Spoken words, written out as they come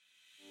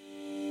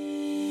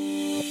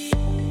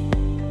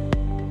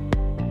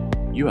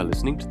You are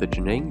listening to The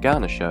Janine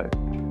Garner Show.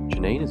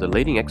 Janine is a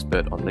leading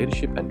expert on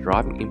leadership and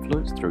driving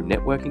influence through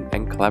networking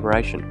and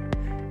collaboration,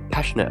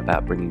 passionate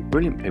about bringing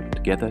brilliant people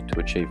together to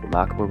achieve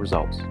remarkable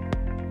results.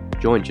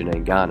 Join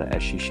Janine Garner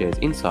as she shares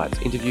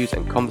insights, interviews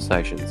and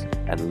conversations,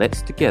 and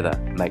let's together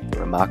make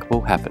the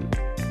remarkable happen.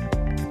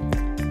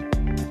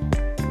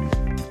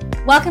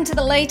 Welcome to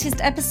the latest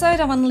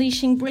episode of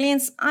Unleashing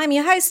Brilliance. I'm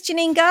your host,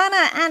 Janine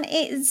Garner, and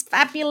it is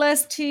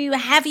fabulous to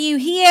have you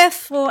here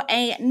for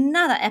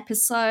another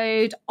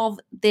episode of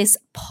this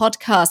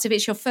podcast. If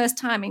it's your first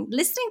time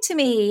listening to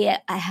me,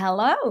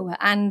 hello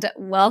and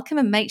welcome,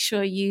 and make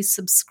sure you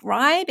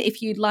subscribe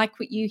if you like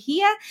what you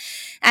hear.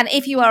 And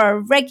if you are a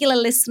regular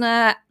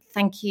listener,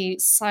 thank you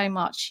so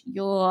much.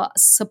 Your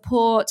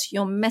support,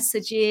 your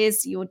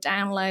messages, your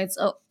downloads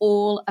are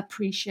all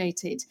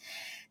appreciated.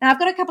 Now, I've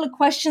got a couple of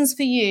questions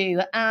for you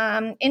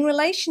in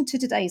relation to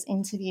today's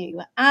interview.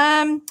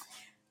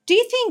 Do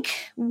you think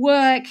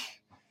work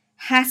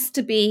has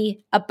to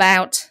be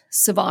about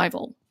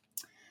survival?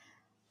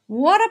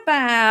 What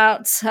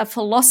about a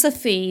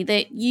philosophy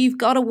that you've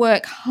got to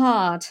work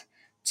hard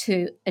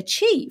to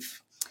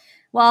achieve?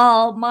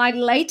 Well, my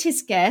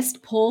latest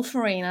guest, Paul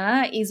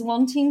Farina, is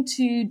wanting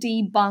to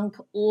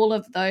debunk all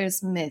of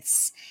those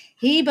myths.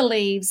 He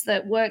believes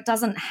that work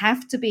doesn't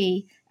have to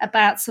be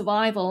about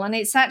survival, and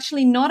it's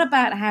actually not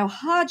about how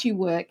hard you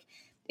work,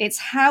 it's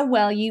how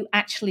well you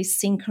actually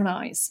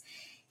synchronize.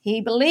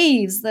 He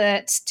believes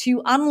that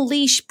to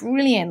unleash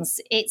brilliance,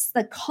 it's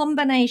the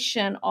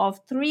combination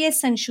of three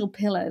essential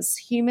pillars: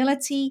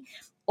 humility,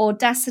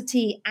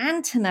 audacity,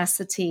 and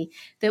tenacity,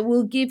 that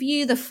will give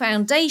you the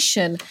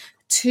foundation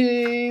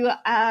to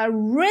a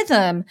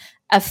rhythm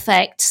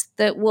effect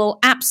that will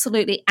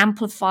absolutely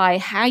amplify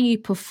how you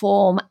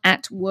perform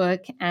at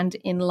work and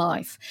in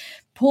life.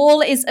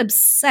 Paul is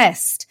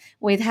obsessed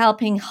with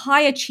helping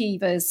high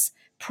achievers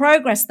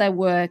progress their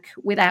work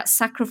without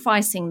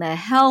sacrificing their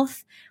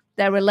health,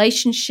 their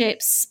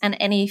relationships, and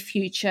any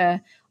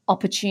future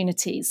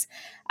opportunities.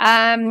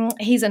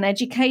 He's an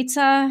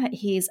educator.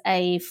 He's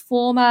a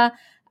former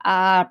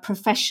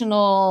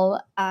professional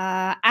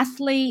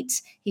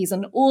athlete. He's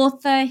an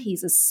author.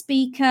 He's a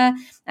speaker,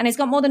 and he's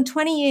got more than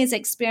 20 years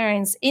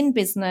experience in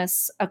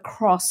business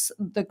across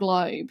the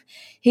globe.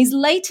 His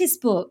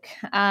latest book,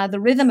 The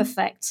Rhythm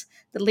Effect,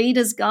 The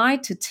Leader's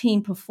Guide to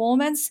Team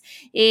Performance,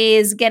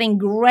 is getting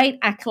great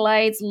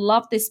accolades.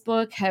 Love this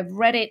book. Have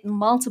read it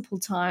multiple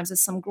times.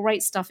 There's some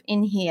great stuff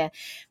in here.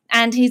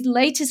 And his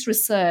latest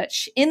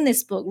research in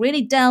this book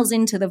really delves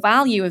into the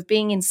value of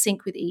being in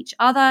sync with each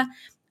other,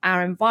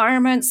 our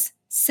environments,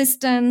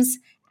 systems,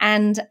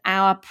 and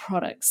our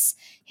products.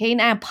 He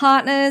now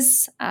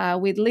partners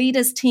with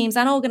leaders, teams,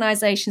 and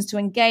organizations to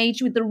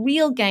engage with the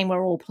real game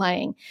we're all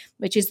playing,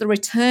 which is the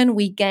return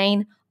we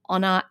gain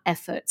on our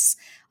efforts.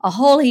 A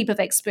whole heap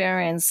of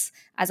experience,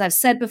 as I've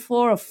said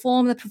before, a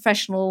former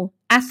professional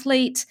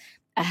athlete,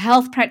 a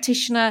health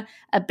practitioner,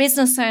 a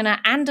business owner,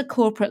 and a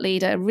corporate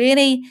leader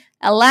really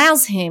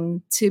allows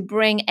him to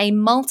bring a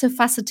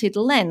multifaceted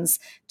lens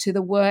to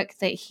the work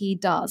that he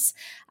does.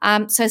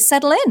 So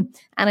settle in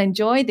and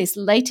enjoy this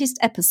latest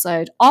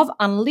episode of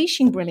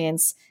Unleashing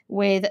Brilliance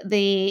with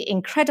the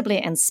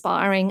incredibly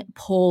inspiring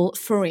Paul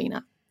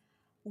Farina.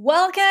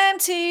 Welcome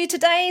to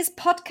today's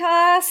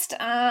podcast.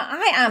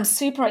 I am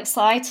super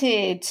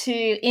excited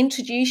to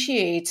introduce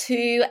you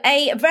to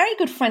a very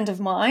good friend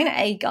of mine,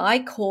 a guy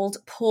called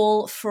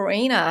Paul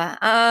Farina.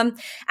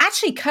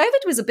 Actually,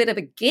 COVID was a bit of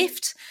a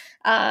gift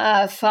for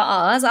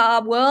us.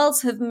 Our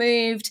worlds have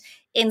moved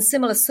in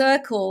similar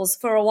circles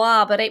for a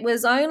while, but it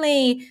was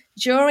only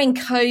during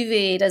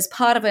COVID, as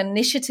part of an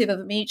initiative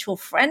of a mutual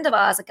friend of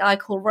ours, a guy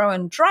called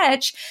Rowan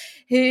Dredge,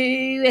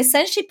 who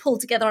essentially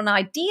pulled together an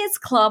ideas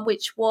club,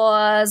 which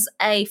was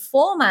a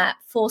format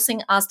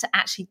forcing us to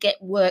actually get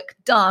work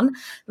done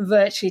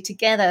virtually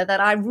together,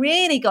 that I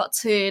really got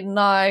to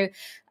know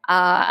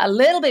a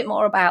little bit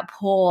more about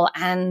Paul,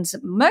 and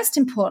most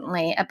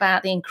importantly,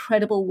 about the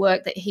incredible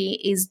work that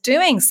he is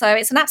doing. So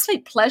it's an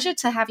absolute pleasure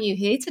to have you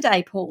here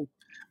today, Paul.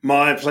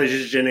 My pleasure,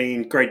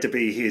 Janine. Great to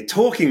be here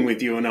talking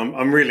with you, and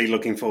I'm really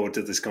looking forward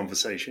to this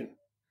conversation.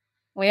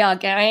 We are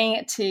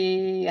going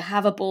to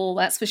have a ball,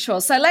 that's for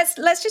sure. So let's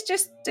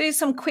just do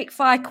some quick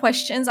fire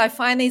questions. I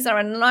find these are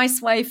a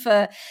nice way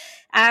for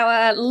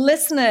our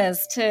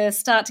listeners to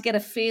start to get a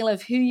feel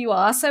of who you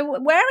are. So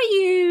where are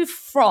you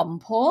from,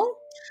 Paul?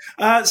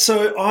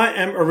 So I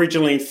am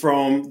originally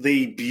from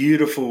the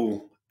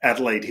beautiful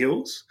Adelaide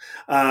Hills,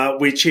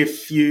 which,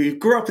 if you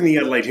grew up in the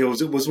Adelaide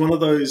Hills, it was one of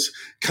those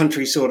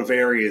country sort of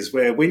areas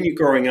where when you're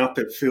growing up,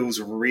 it feels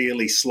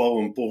really slow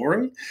and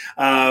boring.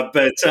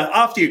 But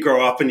after you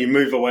grow up and you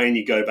move away and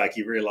you go back,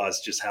 you realise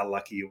just how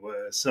lucky you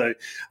were. So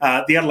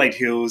the Adelaide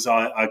Hills,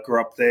 I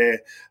grew up there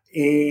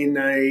in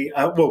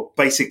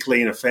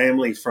basically in a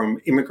family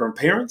from immigrant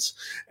parents,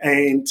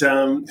 and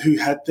who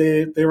had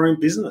their own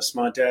business.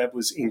 My dad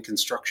was in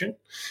construction,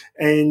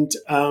 and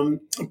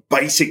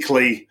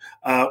basically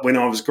when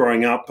I was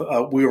growing up,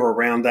 we were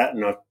around that,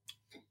 and I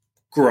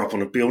grew up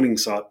on a building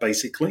site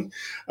basically.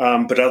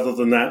 But other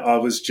than that, I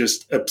was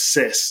just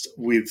obsessed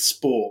with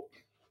sport.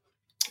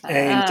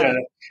 And Ah.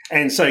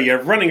 and so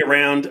you're running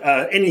around,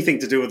 anything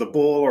to do with a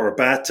ball or a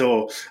bat,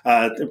 or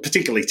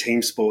particularly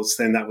team sports.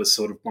 Then that was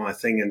sort of my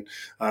thing. And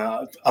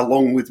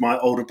along with my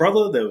older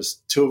brother, there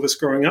was two of us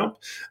growing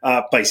up.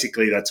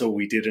 Basically, that's all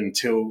we did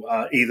until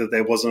either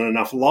there wasn't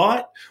enough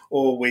light,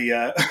 or we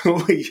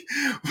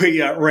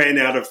we ran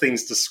out of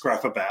things to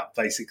scrap about.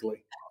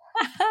 Basically.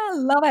 I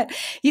love it.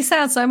 You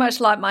sound so much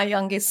like my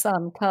youngest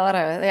son,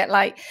 Carter.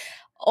 Like,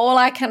 all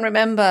I can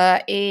remember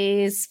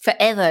is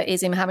forever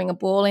is him having a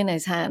ball in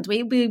his hand.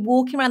 We'd be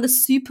walking around the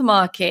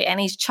supermarket and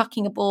he's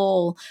chucking a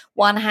ball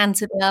one hand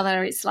to the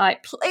other. It's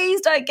like, please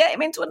don't get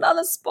him into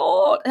another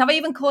sport. I've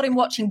even caught him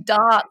watching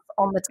darts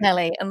on the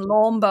telly and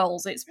lawn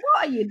bowls. It's,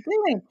 what are you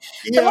doing?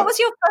 Yeah. So what was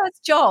your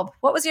first job?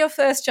 What was your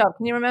first job?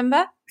 Can you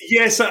remember?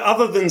 Yeah, so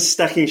other than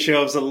stacking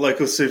shelves at a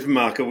local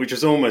supermarket, which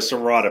was almost a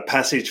rite of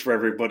passage for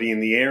everybody in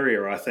the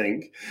area, I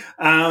think,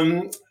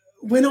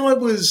 when I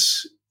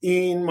was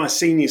in my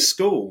senior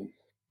school,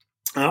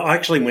 I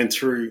actually went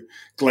through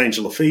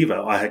glandular fever.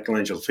 I had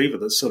glandular fever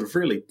that sort of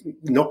really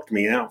knocked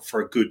me out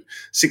for a good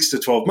 6 to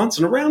 12 months.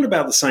 And around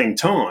about the same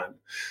time,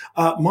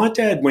 my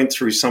dad went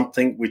through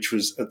something which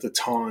was at the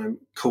time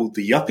called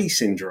the yuppie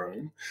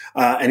syndrome,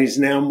 and is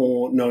now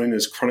more known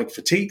as chronic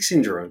fatigue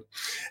syndrome.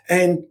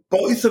 And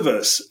both of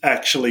us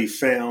actually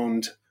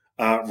found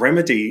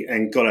remedy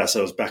and got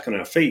ourselves back on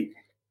our feet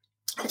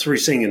through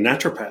seeing a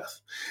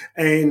naturopath.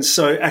 And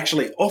so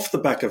actually off the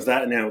back of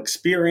that and our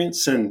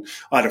experience, and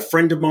I had a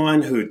friend of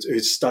mine who'd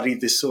studied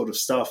this sort of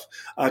stuff,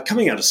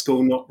 coming out of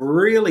school, not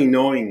really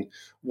knowing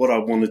what I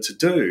wanted to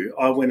do,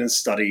 I went and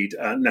studied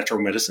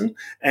natural medicine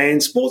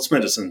and sports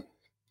medicine.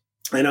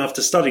 And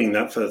after studying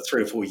that for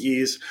 3 or 4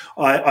 years,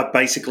 I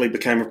basically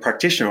became a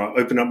practitioner. I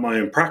opened up my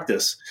own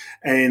practice,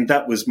 and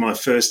that was my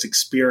first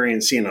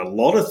experience in a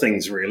lot of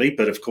things, really,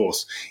 but of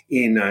course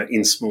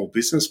in small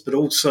business, but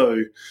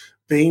also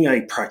being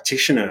a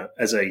practitioner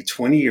as a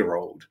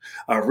 20-year-old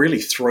really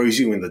throws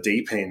you in the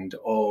deep end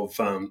of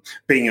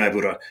being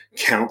able to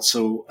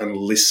counsel and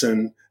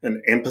listen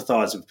and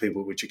empathize with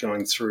people which are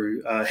going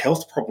through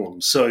health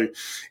problems. So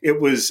it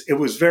was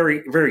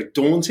very, very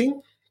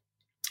daunting.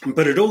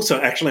 But it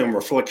also, actually, on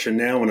reflection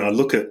now, when I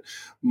look at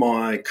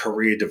my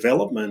career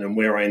development and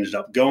where I ended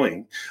up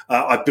going,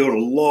 I built a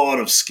lot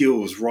of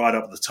skills right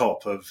up the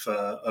top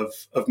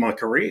of my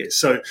career.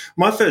 So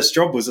my first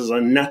job was as a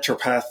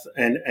naturopath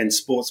and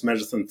sports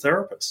medicine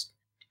therapist.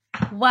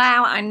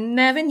 Wow, I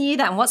never knew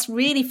that. And what's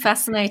really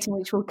fascinating,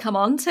 which we'll come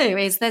on to,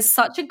 is there's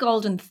such a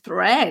golden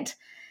thread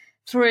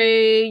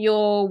through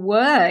your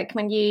work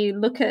when you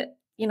look at,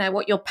 you know,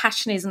 what your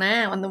passion is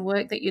now and the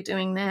work that you're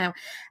doing now.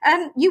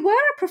 You were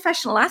a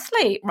professional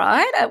athlete,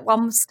 right, at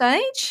one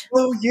stage?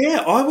 Well,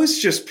 yeah, I was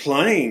just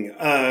playing.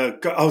 I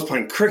was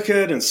playing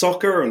cricket and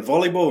soccer and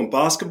volleyball and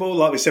basketball,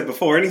 like we said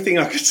before, anything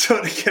I could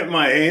sort of get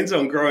my hands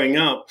on growing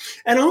up.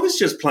 And I was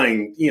just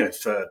playing, you know,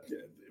 for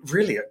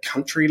really at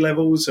country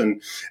levels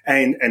and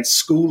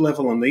school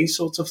level and these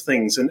sorts of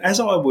things. And as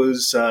I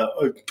was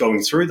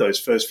going through those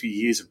first few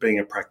years of being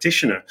a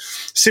practitioner,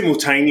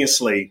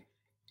 simultaneously,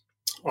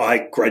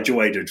 I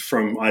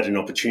had an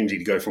opportunity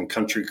to go from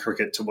country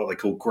cricket to what they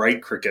call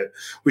grade cricket,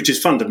 which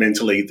is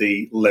fundamentally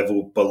the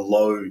level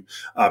below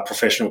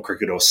professional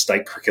cricket or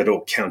state cricket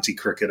or county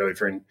cricket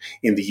over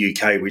in the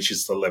UK, which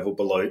is the level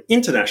below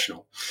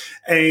international.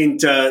 And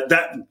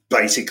that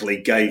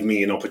basically gave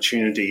me an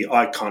opportunity.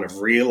 I kind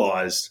of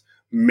realised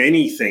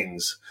many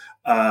things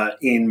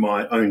in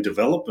my own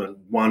development,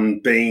 one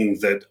being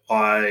that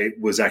I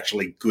was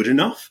actually good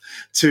enough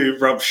to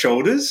rub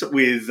shoulders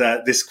with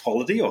this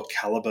quality or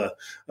caliber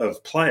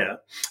of player.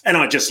 And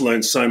I just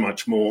learned so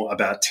much more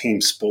about team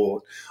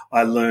sport.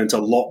 I learned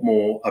a lot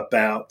more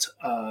about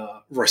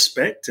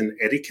respect and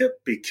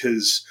etiquette,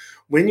 because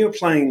when you're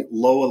playing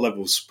lower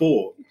level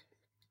sport,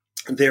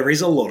 there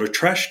is a lot of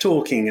trash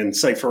talking. And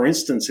say, for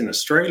instance, in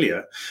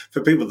Australia,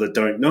 for people that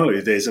don't know,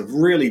 there's a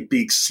really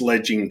big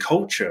sledging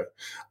culture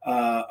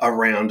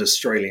around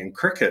Australian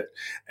cricket.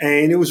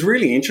 And it was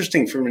really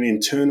interesting from an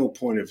internal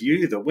point of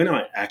view that when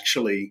I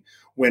actually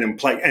went and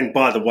played, and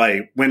by the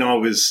way, when I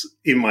was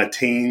in my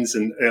teens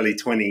and early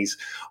 20s,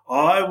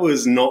 I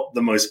was not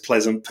the most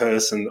pleasant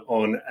person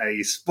on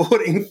a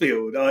sporting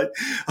field. I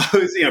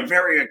was,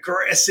 very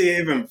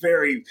aggressive and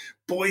very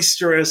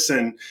boisterous,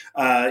 and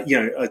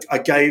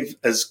I gave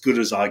as good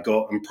as I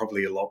got and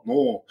probably a lot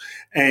more.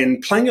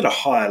 And playing at a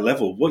higher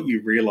level, what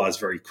you realize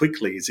very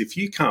quickly is if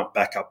you can't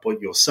back up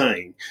what you're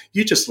saying,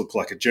 you just look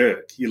like a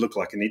jerk. You look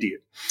like an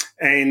idiot.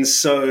 And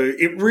so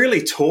it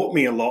really taught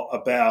me a lot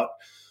about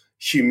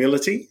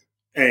humility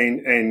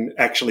and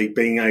actually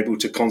being able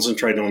to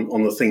concentrate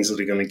on the things that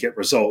are going to get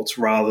results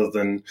rather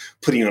than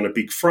putting on a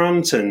big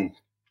front and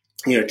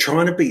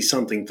trying to be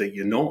something that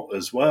you're not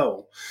as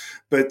well.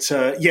 But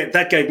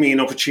that gave me an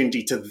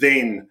opportunity to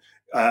then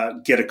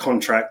get a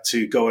contract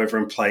to go over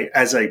and play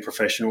as a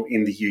professional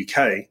in the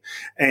UK.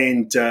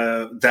 And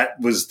that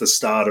was the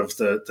start of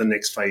the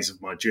next phase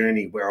of my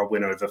journey, where I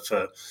went over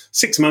for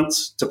 6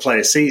 months to play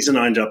a season.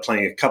 I ended up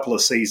playing a couple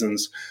of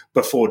seasons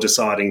before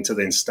deciding to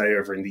then stay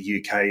over in the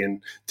UK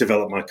and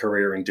develop my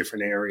career in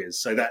different areas.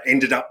 So that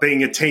ended up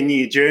being a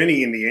 10-year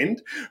journey in the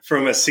end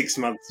from a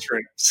 6-month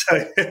trip.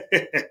 So,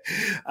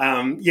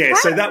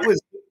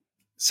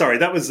 so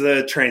that was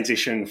the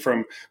transition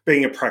from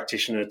being a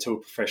practitioner to a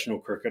professional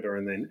cricketer,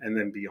 and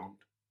then beyond.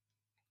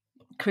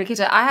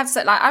 Cricketer, I have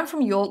said, I'm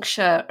from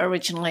Yorkshire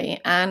originally,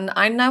 and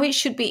I know it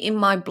should be in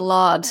my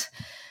blood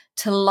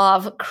to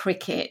love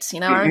cricket.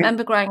 I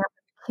remember growing up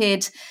as a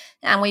kid,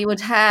 and we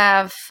would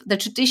have the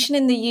tradition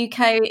in the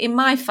UK in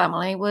my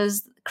family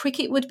was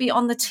cricket would be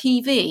on the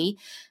TV,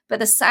 but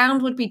the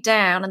sound would be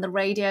down and the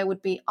radio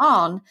would be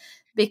on,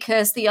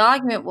 because the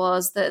argument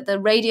was that the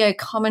radio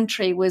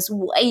commentary was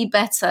way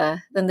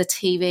better than the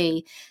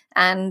TV.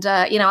 And,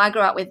 I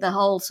grew up with the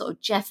whole sort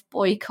of Jeff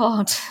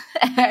Boycott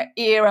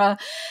era.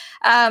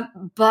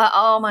 But,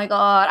 oh, my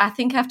God, I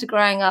think after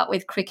growing up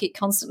with cricket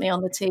constantly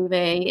on the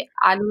TV,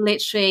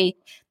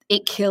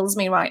 it kills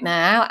me right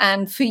now.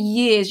 And for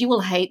years, you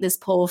will hate this,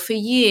 Paul, for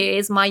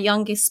years, my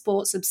youngest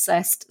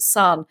sports-obsessed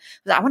son was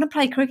like, I want to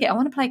play cricket. I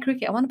want to play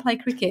cricket. I want to play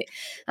cricket.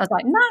 I was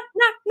like, no,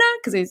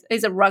 because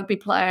he's a rugby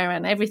player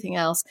and everything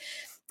else.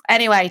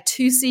 Anyway,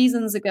 2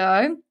 seasons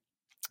ago,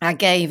 I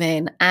gave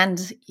in.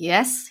 And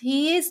yes,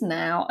 he is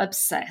now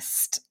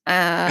obsessed.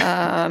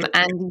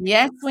 And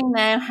yes, we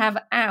now have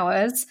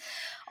hours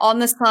on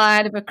the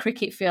side of a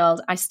cricket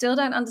field. I still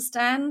don't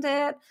understand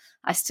it.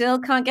 I still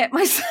can't get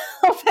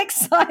myself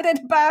excited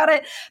about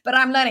it, but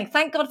I'm learning.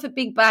 Thank God for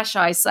Big Bash,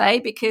 I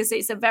say, because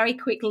it's a very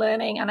quick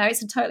learning. I know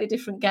it's a totally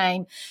different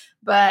game,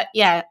 but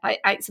yeah,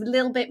 it's a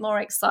little bit more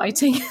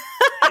exciting. Yeah,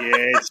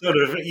 it's sort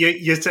of.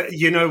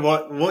 You know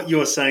what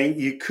you're saying.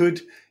 You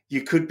could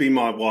be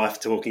my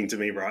wife talking to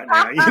me right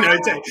now.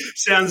 It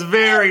sounds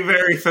very,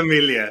 very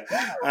familiar.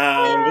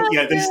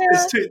 I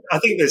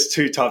think there's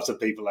 2 types of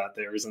people out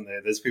there, isn't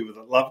there? There's people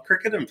that love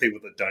cricket and people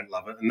that don't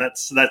love it, and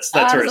that's where it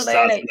starts, and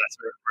that's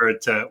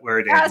where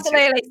it ends.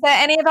 Absolutely. So,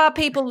 any of our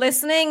people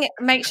listening,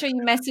 make sure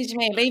you message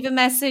me. Leave a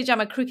message.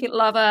 I'm a cricket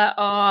lover,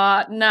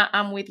 or nah,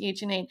 I'm with you,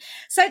 Janine.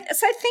 So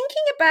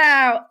thinking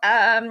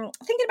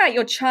about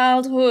your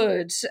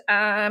childhood,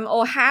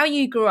 or how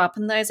you grew up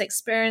and those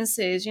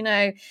experiences,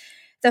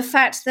 the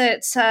fact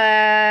that,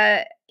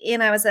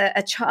 as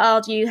a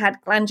child, you had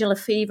glandular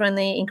fever and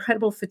the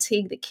incredible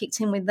fatigue that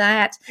kicked in with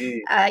that,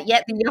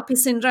 yet the yuppie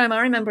syndrome,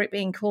 I remember it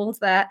being called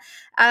that.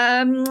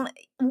 How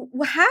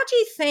do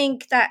you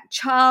think that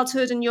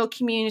childhood and your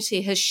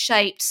community has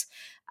shaped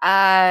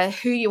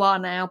who you are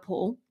now,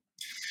 Paul?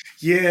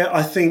 Yeah,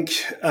 I think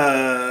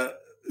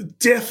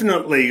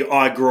definitely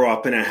I grew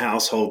up in a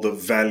household that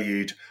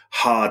valued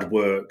hard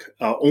work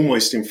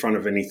almost in front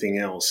of anything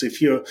else.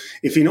 If you're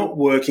not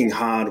working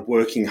hard,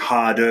 working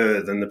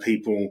harder than the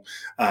people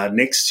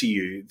next to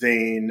you,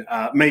 then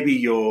maybe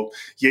your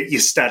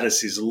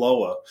status is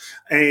lower.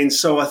 And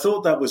so I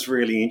thought that was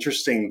really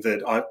interesting,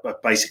 that I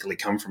basically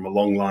come from a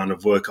long line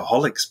of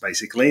workaholics,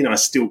 basically, and I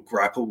still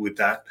grapple with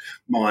that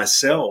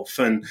myself.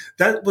 And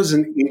that was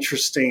an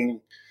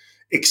interesting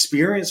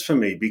experience for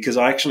me, because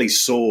I actually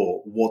saw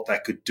what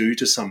that could do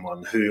to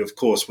someone who, of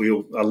course,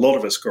 a lot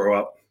of us grow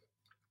up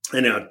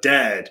and our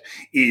dad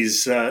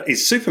is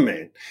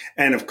Superman.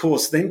 And of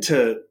course, then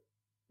to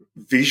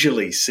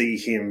visually see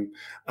him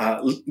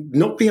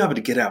not be able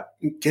to get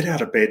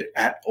out of bed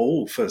at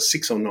all for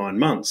 6 or 9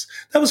 months,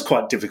 that was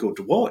quite difficult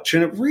to watch.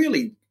 And it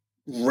really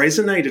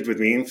resonated with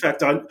me. In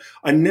fact,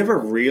 I never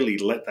really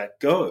let that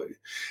go.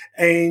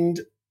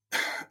 And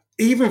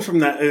even from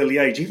that early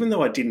age, even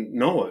though I didn't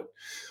know it,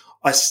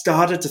 I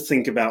started to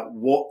think about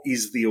what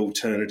is the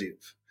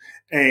alternative.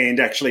 And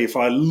actually, if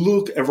I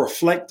look and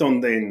reflect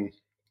on then,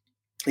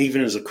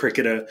 even as a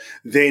cricketer,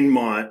 then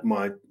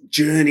my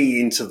journey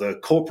into the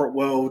corporate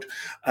world,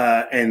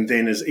 and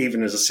then as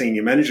a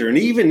senior manager, and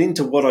even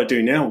into what I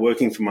do now,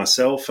 working for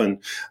myself and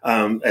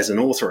as an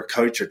author, a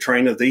coach, a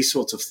trainer, these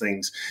sorts of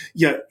things.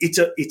 Yeah,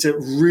 it's a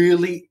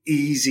really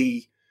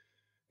easy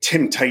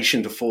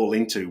temptation to fall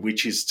into,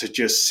 which is to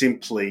just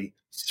simply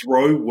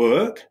throw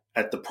work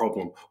at the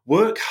problem.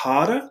 Work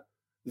harder,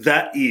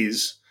 that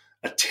is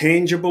a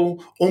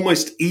tangible,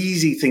 almost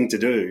easy thing to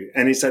do.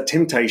 And it's that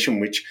temptation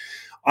which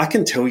I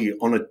can tell you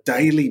on a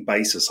daily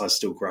basis I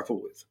still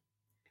grapple with.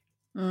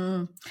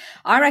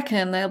 I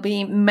reckon there'll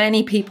be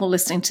many people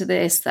listening to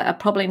this that are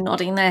probably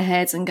nodding their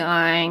heads and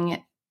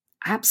going,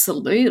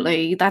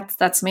 absolutely,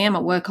 that's me, I'm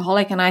a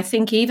workaholic. And I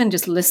think even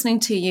just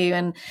listening to you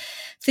and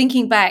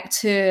thinking back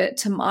to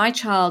my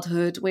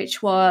childhood,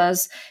 which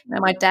was,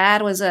 my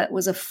dad was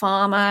a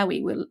farmer.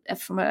 We were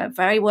from a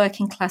very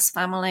working class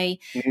family.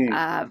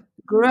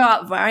 Grew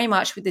up very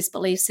much with this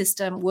belief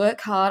system,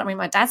 work hard. I mean,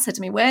 my dad said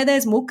to me, where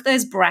there's muck,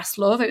 there's brass,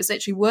 love. It was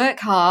literally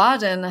work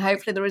hard and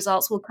hopefully the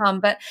results will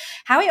come. But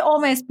how it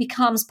almost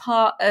becomes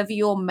part of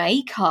your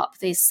makeup,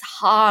 this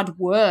hard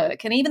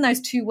work, and even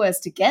those 2 words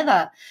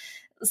together,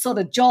 sort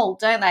of jolt,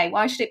 don't they?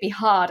 Why should it be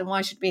hard, and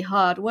why should it be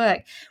hard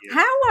work?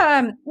 Yeah.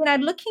 How,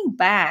 looking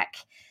back,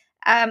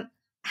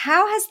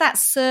 how has that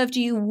served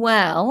you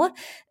well?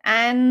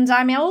 And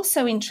I'm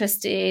also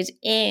interested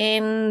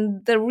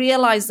in the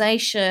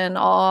realization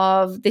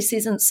of this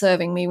isn't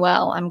serving me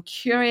well. I'm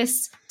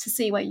curious to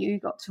see where you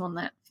got to on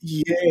that.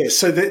 Yeah,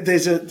 so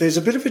there's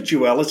a bit of a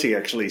duality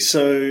actually.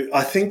 So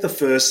I think the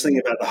first thing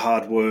about the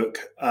hard work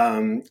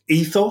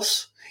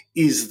ethos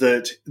is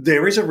that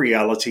there is a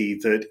reality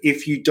that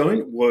if you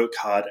don't work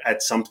hard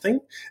at something,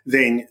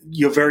 then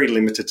you're very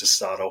limited to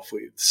start off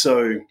with.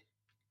 So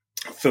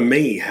for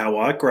me, how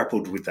I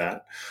grappled with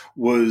that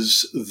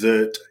was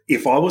that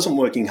if I wasn't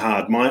working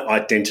hard, my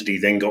identity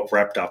then got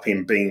wrapped up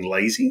in being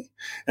lazy.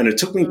 And it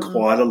took me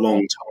quite a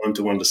long time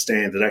to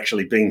understand that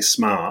actually being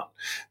smart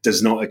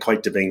does not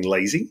equate to being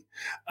lazy.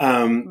 The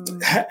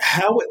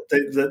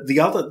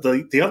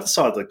other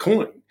side of the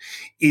coin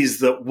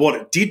is that what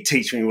it did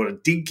teach me, what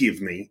it did give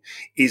me,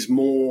 is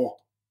more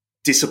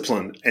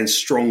discipline and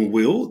strong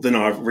will than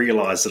I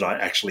realised that I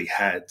actually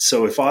had.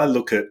 So if I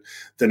look at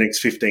the next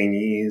 15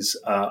 years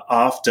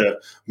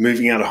after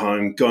moving out of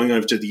home, going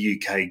over to the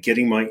UK,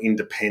 getting my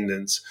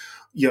independence,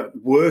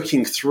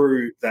 working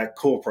through that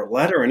corporate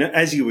ladder, and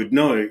as you would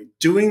know,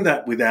 doing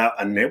that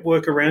without a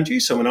network around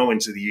you. So when I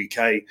went to the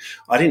UK,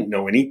 I didn't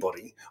know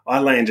anybody. I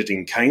landed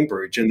in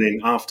Cambridge, and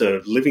then after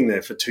living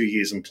there for 2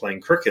 years and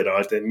playing cricket,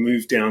 I then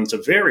moved down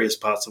to various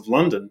parts of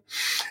London,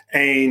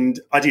 and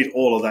I did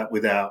all of that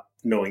without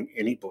knowing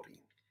anybody.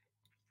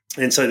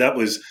 And so that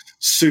was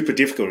super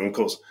difficult. And of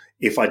course,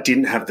 if I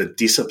didn't have the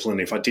discipline,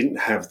 if I didn't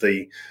have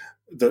the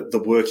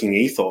working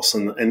ethos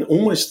and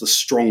almost the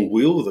strong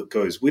will that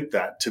goes with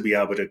that to be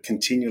able to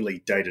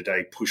continually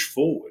day-to-day push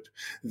forward,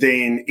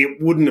 then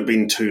it wouldn't have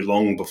been too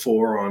long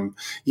before I'm,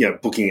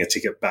 booking a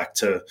ticket back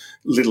to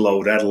little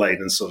old Adelaide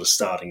and sort of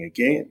starting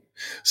again.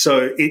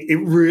 So it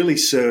really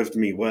served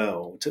me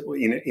well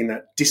in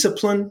that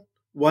discipline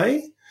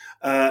way.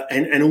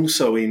 And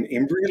also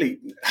in really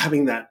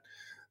having that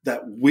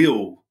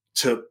will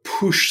to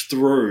push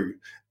through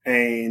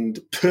and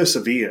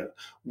persevere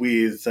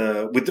with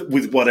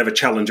whatever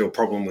challenge or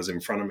problem was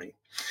in front of me.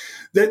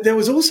 There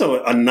was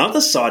also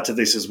another side to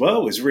this as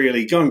well, was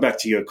really going back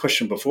to your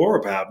question before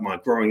about my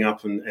growing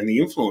up and the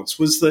influence,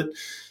 was that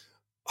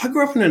I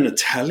grew up in an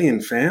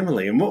Italian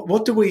family. And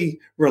what do we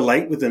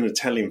relate with an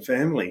Italian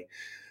family?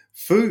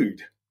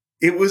 Food.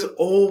 It was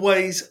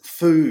always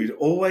food,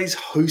 always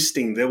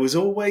hosting. There was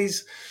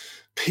always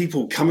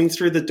people coming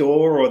through the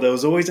door, or there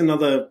was always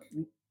another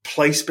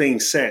place being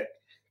set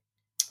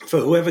for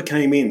whoever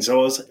came in. So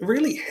I was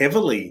really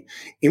heavily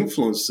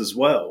influenced as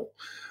well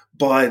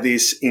by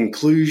this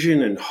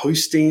inclusion and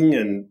hosting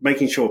and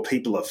making sure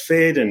people are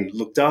fed and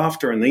looked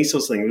after and these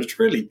sorts of things. It was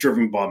really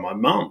driven by my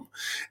mum.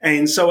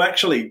 And so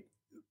actually,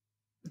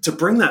 to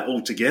bring that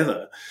all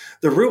together,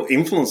 the real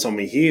influence on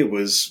me here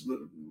was,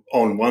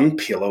 on one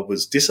pillar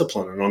was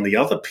discipline, and on the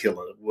other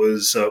pillar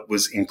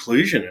was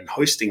inclusion and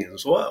hosting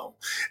as well.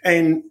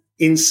 And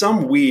in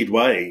some weird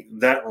way,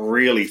 that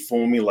really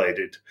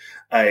formulated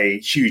a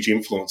huge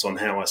influence on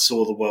how I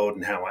saw the world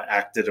and how I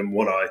acted and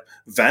what I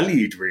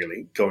valued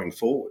really going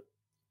forward.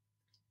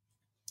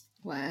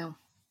 Wow.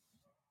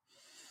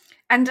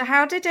 And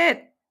how did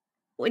it,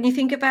 when you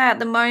think about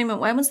the moment,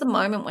 when was the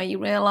moment where you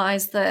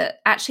realised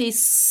that actually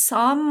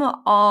some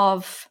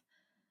of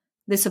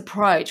this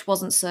approach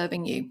wasn't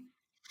serving you?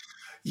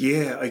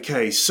 Yeah,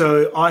 okay.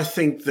 So I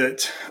think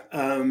that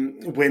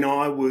when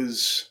I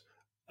was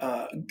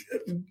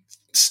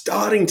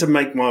starting to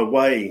make my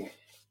way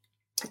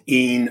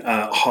in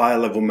higher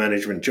level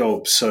management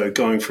jobs, so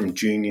going from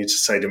junior to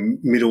say to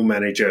middle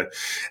manager,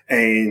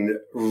 and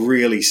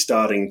really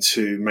starting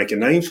to make a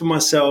name for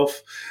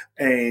myself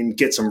and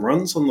get some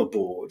runs on the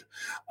board,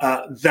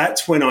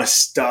 that's when I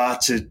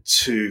started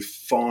to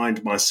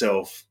find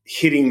myself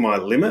hitting my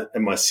limit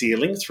and my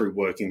ceiling through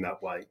working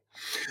that way.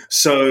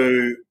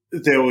 So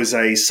there was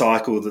a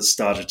cycle that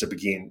started to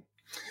begin.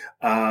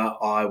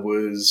 I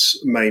was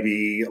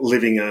maybe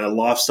living a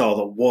lifestyle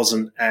that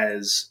wasn't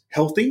as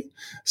healthy.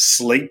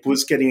 Sleep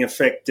was getting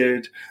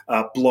affected,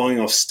 blowing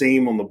off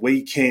steam on the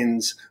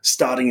weekends,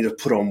 starting to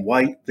put on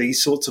weight,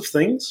 these sorts of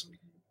things.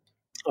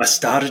 I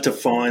started to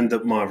find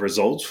that my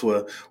results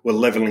were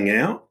leveling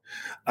out.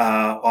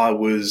 I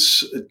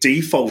was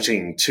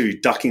defaulting to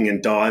ducking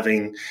and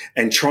diving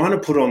and trying to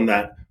put on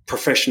that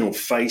professional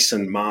face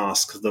and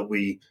mask that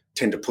we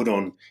tend to put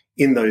on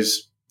in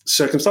those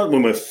circumstances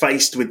when we're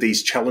faced with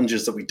these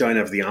challenges that we don't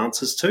have the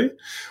answers to.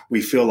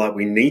 We feel like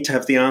we need to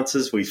have the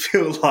answers. We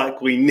feel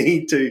like we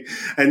need to,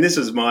 and this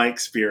was my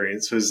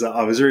experience, was that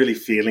I was really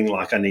feeling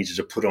like I needed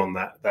to put on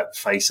that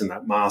face and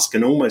that mask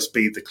and almost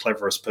be the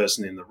cleverest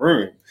person in the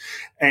room.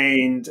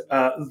 And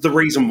the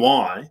reason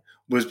why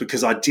was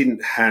because I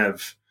didn't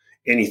have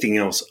anything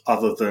else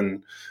other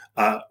than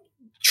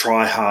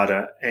try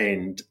harder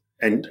and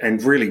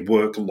really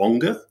work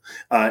longer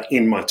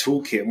in my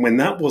toolkit. And when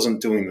that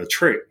wasn't doing the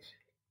trick,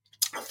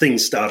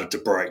 things started to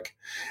break,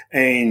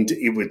 and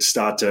it would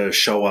start to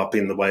show up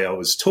in the way I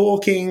was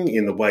talking,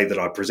 in the way that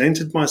I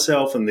presented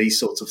myself, and these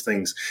sorts of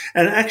things.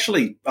 And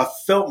actually, I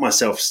felt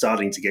myself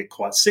starting to get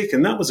quite sick,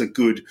 and that was a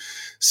good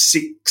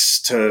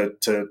 6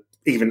 to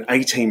even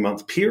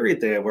 18-month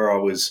period there where I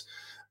was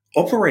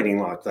operating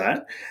like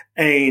that.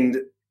 And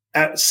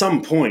at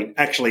some point,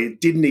 actually,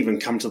 it didn't even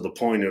come to the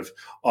point of,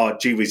 oh,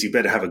 gee whiz, you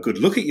better have a good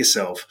look at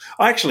yourself.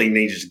 I actually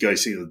needed to go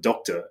see the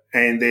doctor.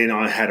 And then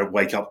I had a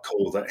wake-up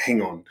call that,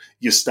 hang on,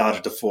 you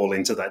started to fall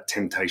into that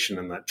temptation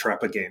and that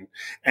trap again.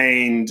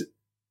 And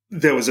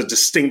there was a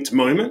distinct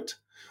moment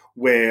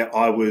where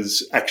I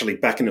was actually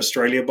back in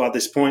Australia by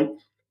this point.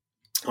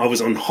 I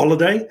was on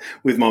holiday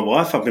with my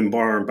wife up in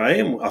Byron Bay,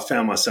 and I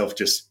found myself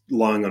just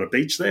lying on a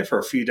beach there for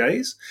a few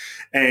days.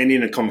 And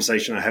in a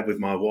conversation I had with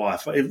my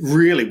wife, it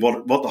really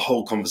what the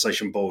whole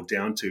conversation boiled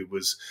down to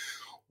was,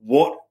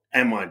 what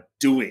am I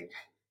doing?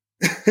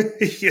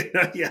 You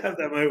have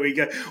that moment where you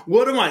go,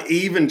 what am I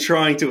even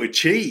trying to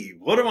achieve?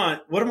 What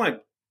am I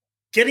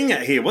getting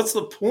at here? What's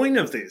the point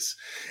of this?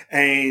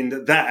 And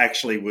that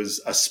actually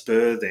was a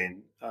spur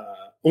then,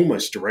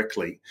 almost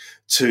directly,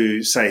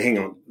 to say, hang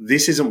on,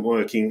 this isn't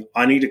working.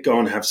 I need to go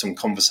and have some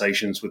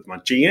conversations with my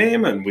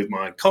GM and with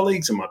my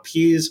colleagues and my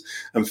peers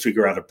and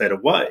figure out a better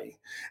way.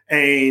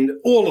 And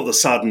all of a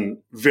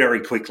sudden,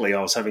 very quickly,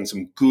 I was having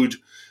some good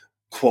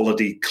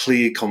quality,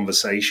 clear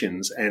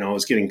conversations, and I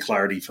was getting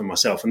clarity for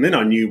myself. And then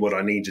I knew what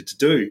I needed to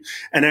do.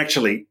 And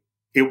actually,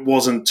 it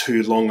wasn't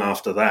too long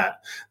after that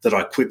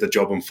I quit the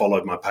job and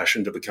followed my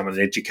passion to become an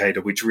educator,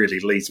 which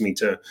really leads me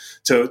to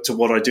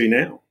what I do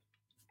now.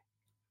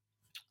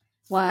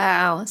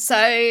 Wow. So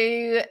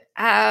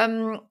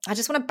I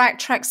just want to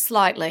backtrack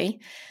slightly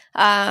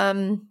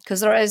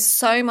because there is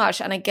so much.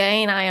 And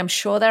again, I am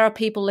sure there are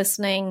people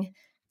listening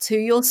to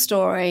your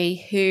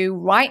story who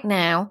right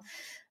now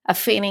are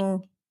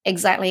feeling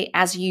exactly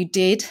as you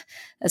did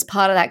as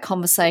part of that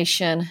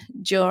conversation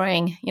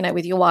during,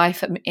 with your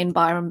wife in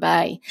Byron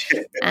Bay.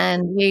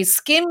 And you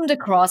skimmed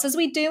across, as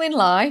we do in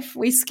life,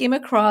 we skim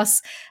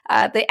across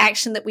the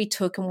action that we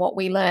took and what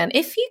we learned.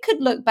 If you could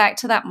look back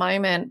to that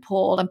moment,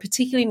 Paul, and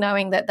particularly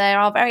knowing that there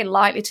are very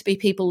likely to be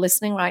people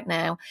listening right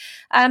now,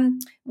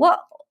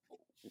 what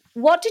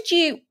did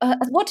you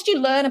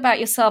learn about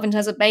yourself in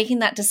terms of making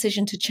that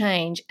decision to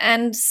change?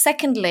 And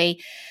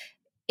secondly,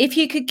 if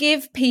you could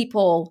give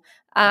people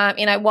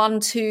 1,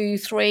 2,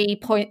 3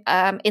 point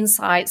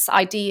insights,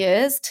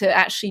 ideas to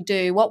actually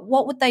do,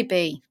 what would they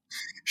be?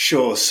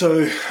 Sure.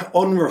 So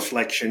on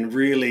reflection,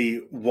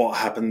 really what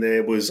happened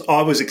there was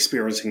I was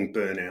experiencing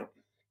burnout.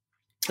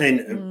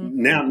 And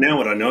now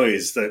what I know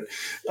is that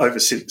over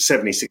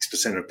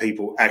 76% of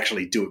people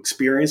actually do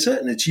experience it,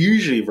 and it's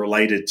usually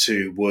related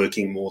to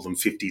working more than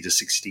 50 to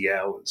 60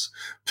 hours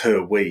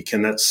per week,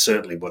 and that's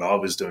certainly what I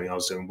was doing. I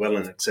was doing well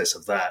in excess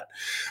of that.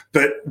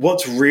 But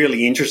what's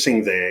really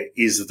interesting there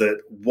is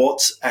that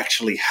what's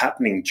actually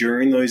happening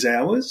during those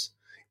hours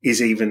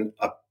is even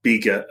a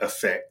bigger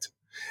effect.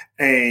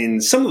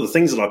 And some of the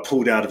things that I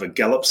pulled out of a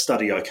Gallup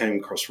study I came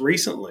across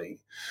recently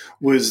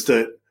was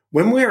that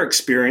when we're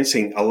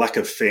experiencing a lack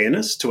of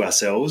fairness to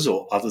ourselves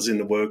or others in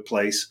the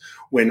workplace,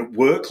 when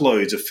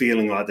workloads are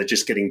feeling like they're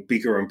just getting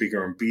bigger and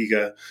bigger and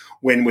bigger,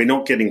 when we're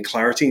not getting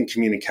clarity and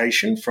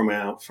communication from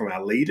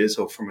our leaders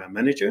or from our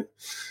manager,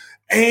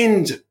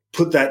 and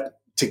put that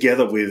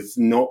together with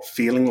not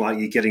feeling like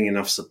you're getting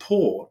enough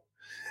support,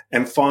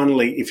 and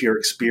finally, if you're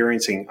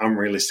experiencing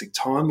unrealistic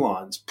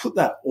timelines, put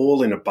that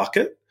all in a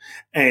bucket.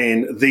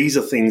 And these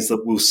are things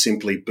that will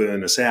simply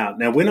burn us out.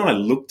 Now, when I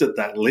looked at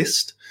that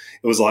list,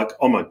 it was like,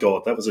 oh my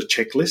God, that was a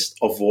checklist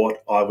of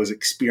what I was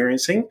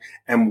experiencing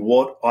and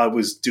what I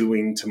was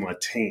doing to my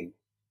team.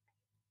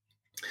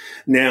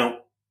 Now,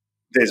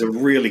 there's a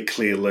really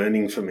clear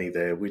learning for me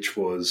there, which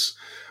was,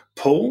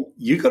 Paul,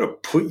 you got to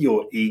put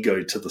your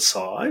ego to the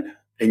side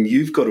and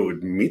you've got to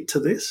admit to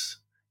this.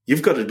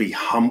 You've got to be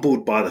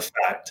humbled by the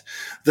fact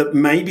that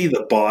maybe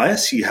the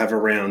bias you have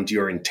around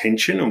your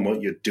intention and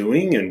what you're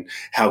doing and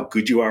how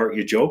good you are at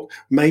your job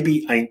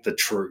maybe ain't the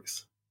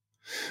truth.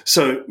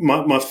 So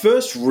my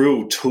first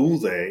real tool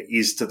there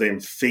is to then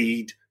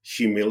feed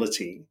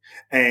humility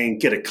and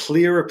get a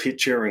clearer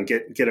picture and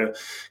get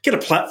a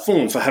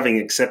platform for having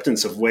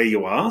acceptance of where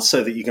you are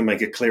so that you can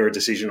make a clearer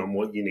decision on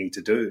what you need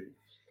to do.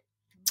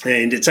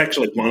 And it's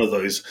actually one of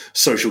those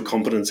social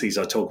competencies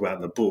I talk about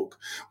in the book,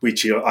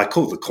 which I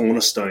call the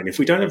cornerstone. If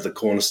we don't have the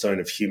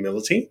cornerstone of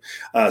humility,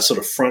 sort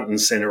of front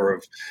and center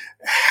of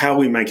how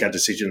we make our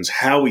decisions,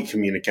 how we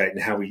communicate, and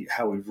how we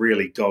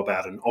really go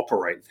about and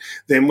operate,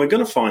 then we're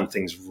going to find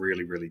things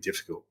really, really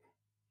difficult.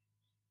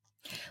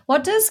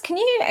 Can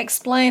you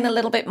explain a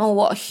little bit more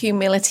what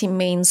humility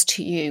means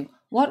to you?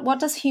 What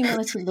does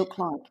humility look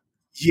like?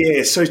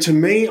 Yeah, so to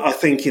me, I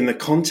think in the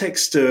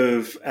context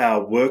of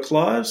our work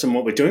lives and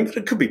what we're doing, but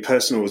it could be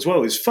personal as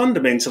well, is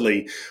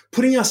fundamentally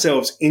putting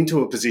ourselves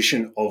into a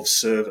position of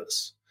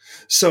service.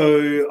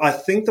 So I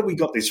think that we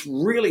got this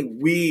really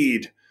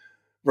weird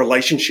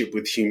relationship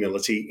with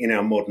humility in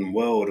our modern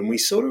world, and we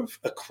sort of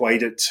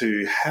equate it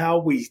to how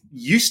we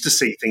used to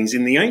see things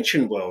in the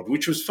ancient world,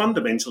 which was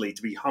fundamentally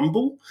to be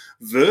humble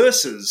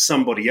versus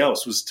somebody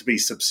else was to be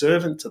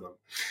subservient to them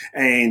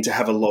and to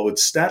have a lowered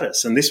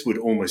status, and this would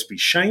almost be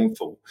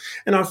shameful.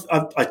 And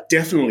I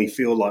definitely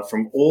feel like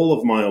from all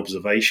of my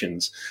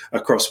observations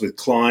across with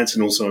clients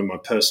and also in my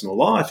personal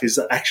life is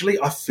that actually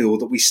I feel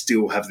that we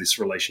still have this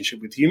relationship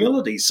with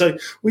humility. So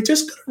we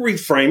just got to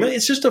reframe it.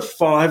 It's just a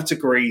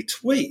 5-degree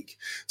tweak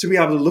to be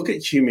able to look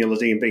at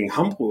humility and being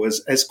humble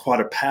as quite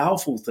a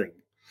powerful thing.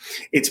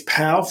 It's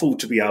powerful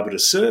to be able to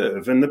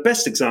serve. And the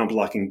best example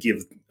I can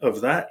give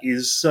of that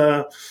is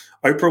Oprah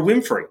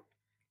Winfrey.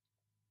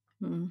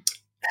 Mm.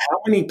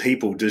 How many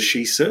people does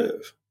she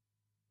serve?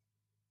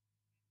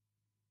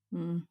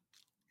 Mm.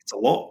 It's a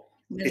lot.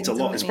 Millions it's a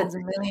lot. It's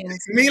probably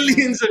millions.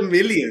 Millions and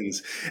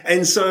millions.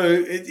 And so,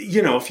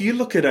 if you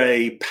look at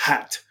a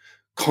packed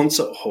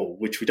concert hall,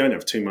 which we don't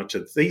have too much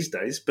of these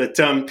days, but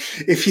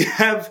if you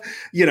have,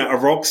 a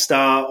rock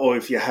star or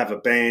if you have a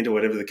band or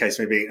whatever the case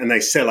may be, and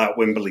they sell out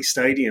Wembley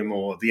Stadium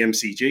or the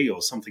MCG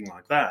or something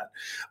like that,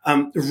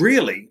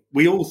 really,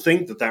 we all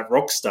think that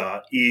rock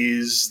star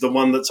is the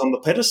one that's on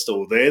the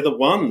pedestal. They're the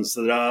ones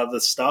that are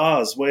the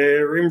stars,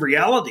 where in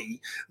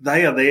reality,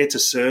 they are there to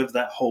serve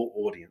that whole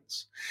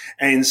audience.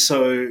 And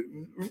so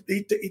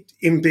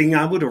in being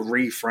able to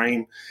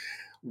reframe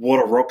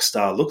what a rock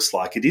star looks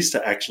like, it is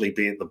to actually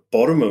be at the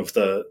bottom of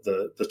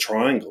the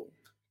triangle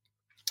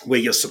where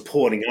you're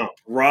supporting up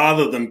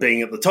rather than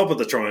being at the top of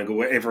the triangle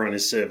where everyone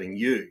is serving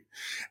you.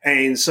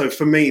 And so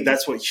for me,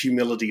 that's what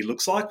humility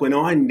looks like. When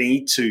I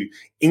need to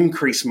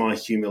increase my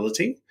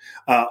humility,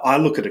 I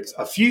look at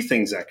a few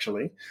things,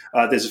 actually.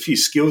 There's a few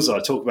skills that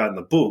I talk about in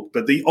the book,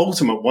 but the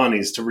ultimate one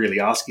is to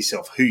really ask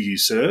yourself who you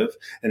serve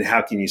and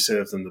how can you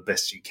serve them the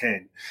best you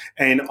can.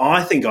 And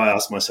I think I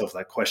ask myself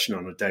that question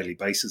on a daily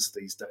basis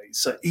these days.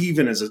 So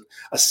even as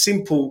a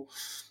simple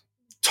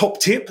top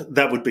tip,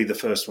 that would be the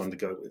first one to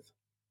go with.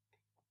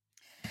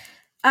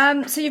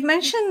 So you've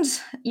mentioned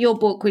your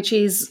book, which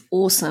is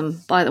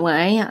awesome, by the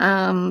way.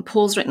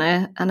 Paul's written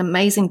an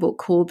amazing book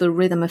called The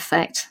Rhythm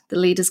Effect, The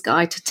Leader's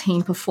Guide to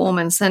Team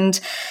Performance. And,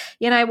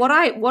 what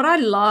I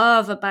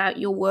love about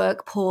your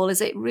work, Paul, is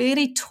it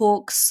really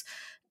talks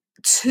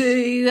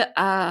to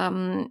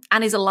and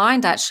is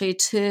aligned actually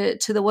to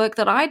the work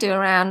that I do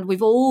around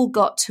we've all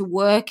got to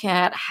work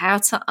out how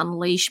to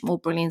unleash more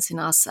brilliance in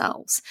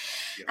ourselves.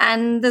 Yeah.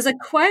 And there's a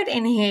quote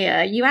in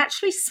here. You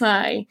actually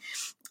say,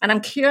 and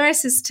I'm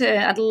curious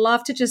I'd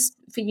love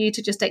for you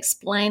to just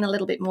explain a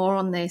little bit more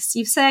on this.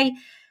 You say,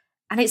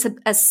 and it's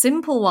a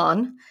simple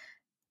one,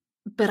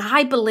 but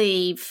I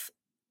believe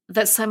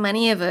that so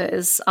many of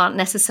us aren't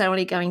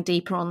necessarily going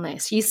deeper on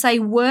this. You say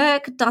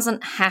work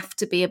doesn't have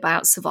to be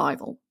about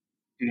survival.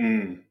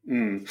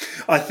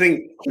 I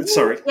think,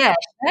 sorry. Yeah,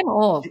 share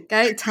more.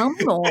 Go, tell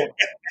me more.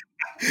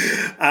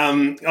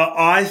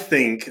 I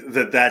think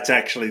that's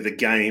actually the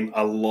game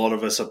a lot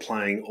of us are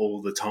playing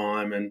all the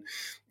time. And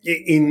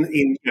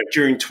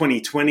during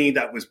 2020,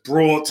 that was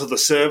brought to the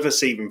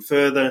surface even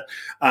further.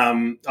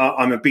 I'm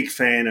a big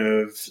fan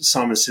of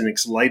Simon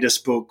Sinek's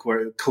latest book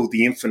called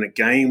The Infinite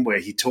Game, where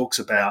he talks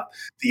about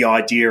the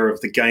idea of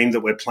the game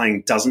that we're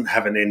playing doesn't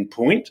have an end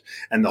point.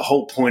 And the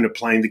whole point of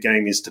playing the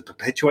game is to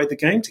perpetuate the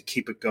game, to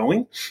keep it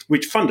going,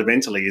 which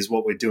fundamentally is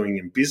what we're doing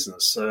in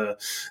business.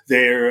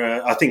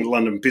 I think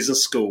London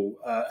Business School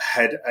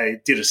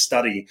did a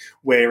study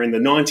where in the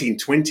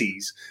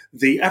 1920s,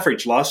 the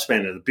average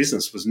lifespan of the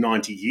business was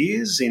 90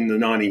 years. In the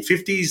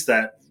 1950s,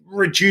 that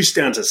reduced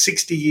down to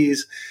 60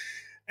 years,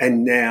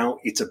 and now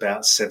it's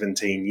about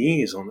 17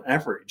 years on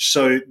average.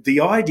 So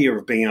the idea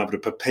of being able to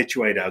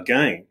perpetuate our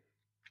game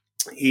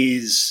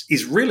is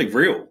really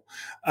real,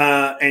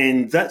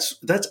 and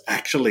that's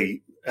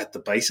actually at the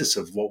basis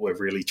of what we're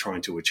really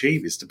trying to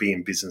achieve, is to be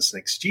in business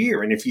next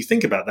year. And if you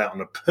think about that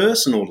on a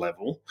personal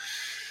level,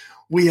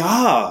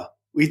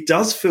 it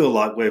does feel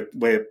like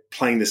we're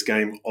playing this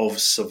game of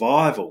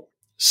survival.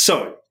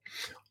 So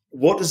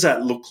what does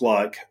that look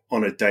like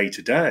on a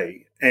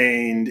day-to-day?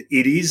 And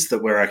it is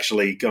that we're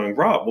actually going,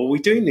 right, well, we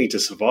do need to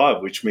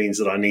survive, which means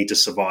that I need to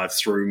survive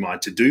through my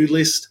to-do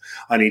list.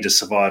 I need to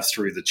survive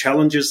through the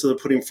challenges that are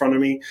put in front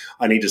of me.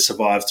 I need to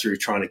survive through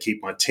trying to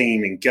keep my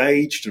team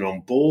engaged and on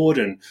board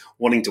and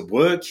wanting to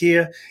work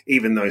here,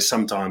 even though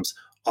sometimes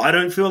I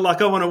don't feel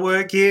like I want to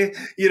work here,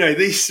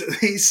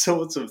 these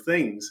sorts of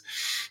things.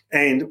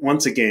 And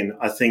once again,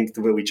 I think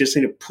that we just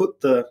need to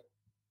put the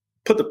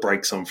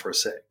brakes on for a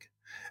sec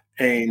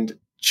and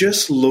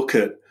just look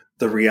at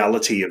the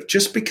reality of,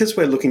 just because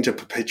we're looking to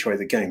perpetuate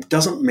the game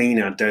doesn't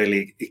mean our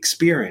daily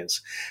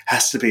experience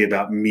has to be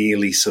about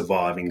merely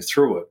surviving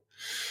through it.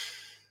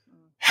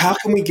 How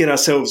can we get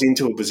ourselves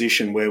into a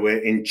position where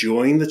we're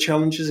enjoying the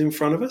challenges in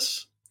front of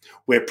us?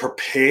 We're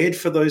prepared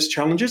for those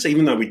challenges,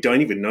 even though we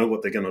don't even know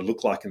what they're going to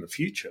look like in the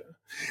future.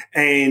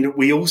 And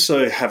we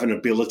also have an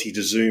ability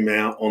to zoom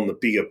out on the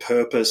bigger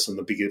purpose and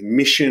the bigger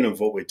mission of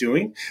what we're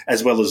doing,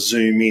 as well as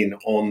zoom in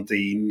on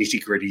the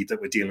nitty-gritty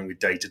that we're dealing with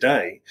day to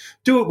day.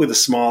 Do it with a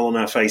smile on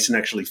our face and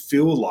actually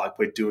feel like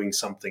we're doing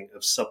something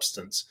of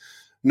substance,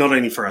 not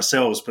only for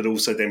ourselves, but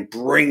also then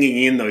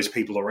bringing in those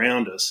people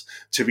around us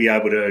to be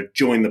able to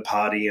join the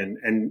party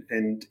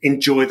and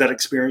enjoy that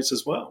experience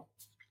as well.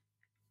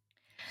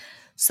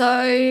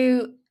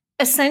 So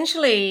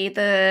essentially,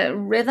 the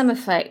rhythm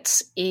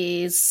effect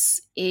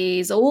is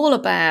all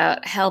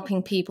about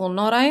helping people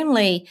not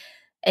only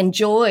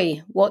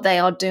enjoy what they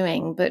are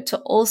doing, but to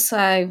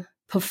also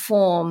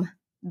perform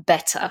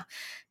better.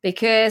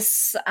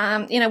 Because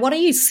what are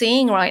you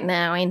seeing right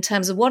now in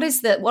terms of what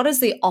is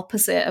the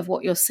opposite of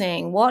what you're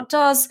seeing?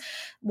 How is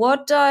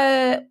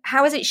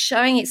it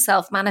showing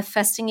itself,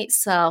 manifesting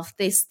itself?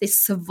 This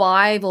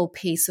survival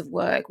piece of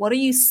work. What are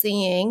you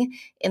seeing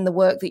in the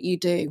work that you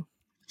do?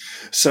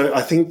 So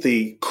I think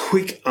the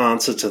quick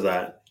answer to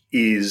that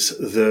is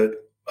that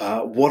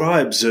what I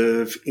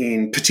observe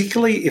in,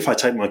 particularly if I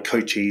take my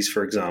coachees,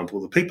 for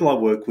example, the people I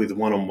work with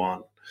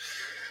one-on-one,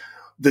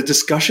 the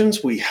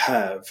discussions we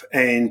have,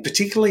 and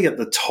particularly at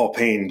the top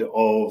end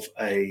of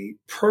a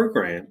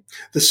program,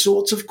 the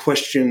sorts of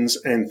questions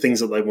and things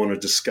that they want to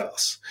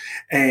discuss.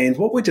 And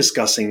what we're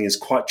discussing is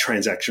quite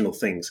transactional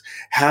things.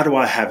 How do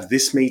I have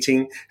this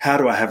meeting? How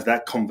do I have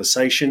that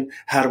conversation?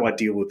 How do I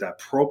deal with that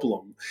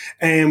problem?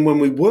 And when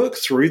we work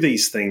through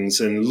these things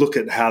and look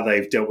at how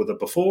they've dealt with it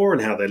before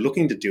and how they're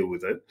looking to deal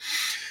with it,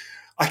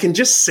 I can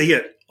just see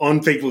it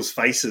on people's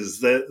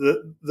faces,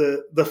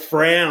 the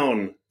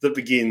frown that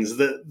begins,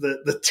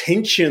 the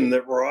tension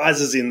that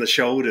rises in the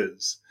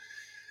shoulders.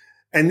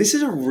 And this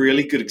is a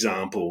really good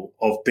example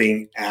of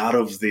being out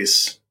of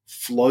this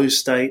flow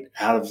state,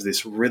 out of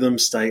this rhythm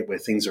state where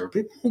things are a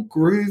bit more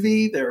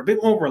groovy, they're a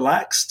bit more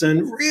relaxed,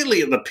 and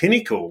really at the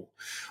pinnacle,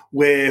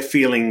 we're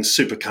feeling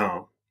super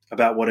calm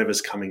about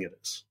whatever's coming at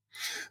us.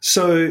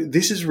 So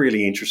this is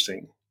really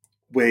interesting.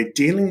 We're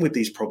dealing with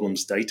these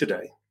problems day to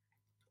day.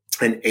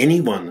 And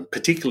anyone,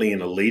 particularly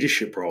in a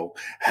leadership role,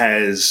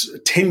 has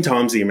 10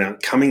 times the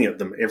amount coming at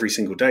them every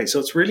single day. So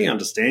it's really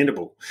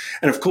understandable.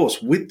 And of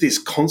course, with this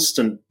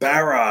constant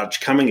barrage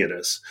coming at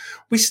us,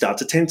 we start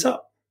to tense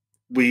up.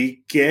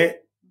 We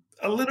get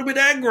a little bit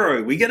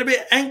aggro. We get a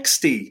bit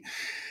angsty.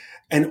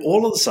 And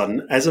all of a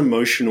sudden, as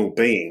emotional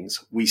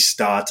beings, we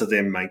start to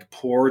then make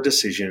poorer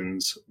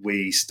decisions.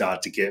 We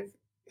start to get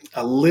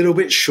a little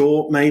bit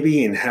short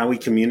maybe in how we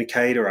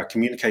communicate, or our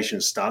communication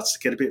starts to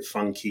get a bit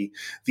funky.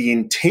 The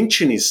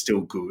intention is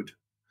still good,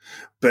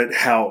 but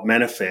how it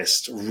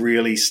manifests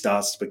really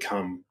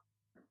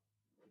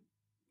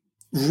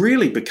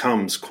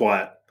becomes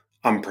quite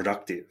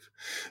unproductive.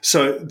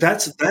 So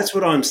that's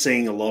what I'm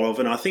seeing a lot of.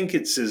 And I think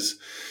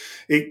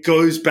it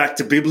goes back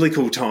to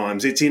biblical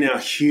times. It's in our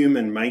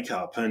human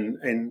makeup.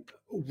 And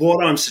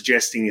what I'm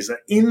suggesting is that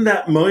in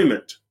that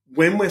moment,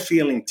 when we're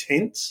feeling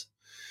tense,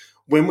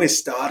 when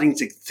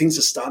things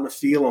are starting to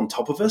feel on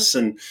top of us,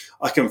 and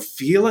I can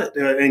feel it,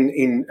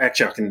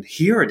 actually I can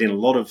hear it in a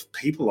lot of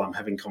people I'm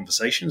having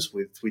conversations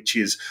with, which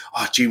is,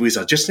 oh, gee whiz,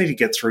 I just need to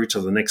get through to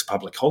the next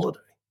public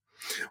holiday.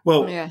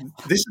 Well,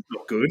 This is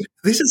not good.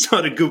 This is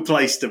not a good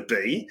place to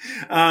be.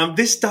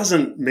 This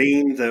doesn't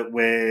mean that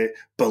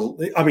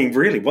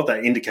really what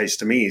that indicates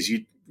to me is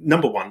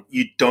number one,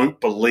 you don't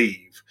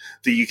believe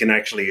that you can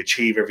actually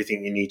achieve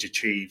everything you need to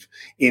achieve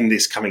in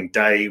this coming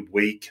day,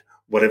 week,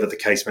 whatever the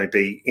case may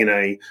be, in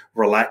a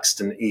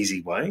relaxed and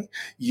easy way.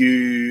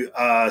 You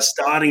are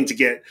starting to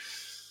get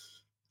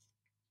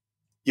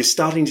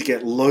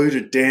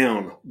loaded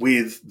down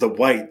with the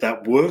weight,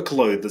 that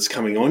workload that's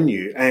coming on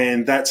you,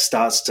 and that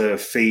starts to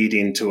feed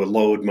into a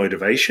lowered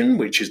motivation,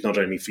 which is not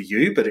only for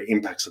you, but it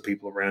impacts the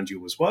people around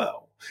you as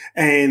well.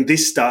 And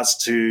this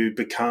starts to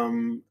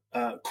become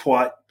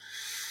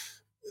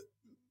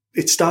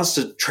it starts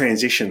to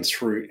transition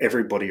through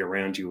everybody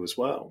around you as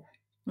well.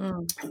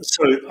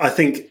 So I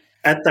think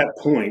at that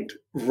point,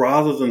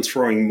 rather than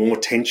throwing more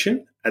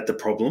tension at the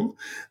problem,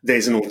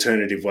 there's an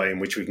alternative way in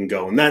which we can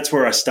go. And that's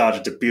where I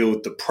started to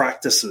build the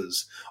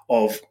practices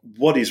of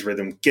what is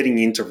rhythm, getting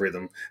into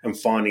rhythm, and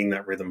finding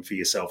that rhythm for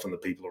yourself and the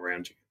people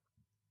around you.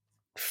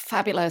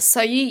 Fabulous.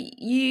 So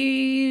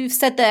you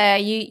said there,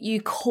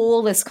 you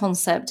call this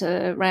concept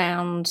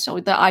around, or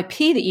the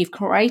IP that you've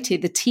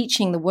created, the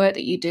teaching, the work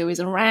that you do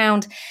is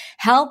around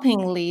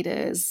helping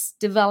leaders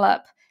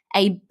develop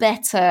a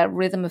better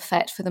rhythm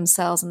effect for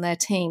themselves and their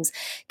teams.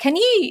 Can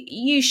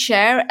you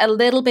share a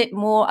little bit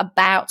more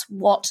about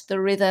what the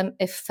rhythm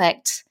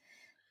effect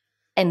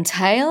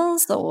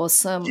entails, or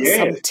some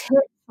tips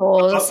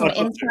or some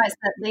insights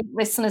that the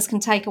listeners can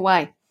take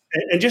away?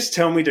 And just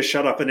tell me to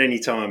shut up at any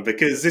time,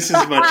 because this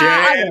is my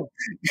jam.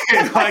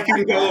 And I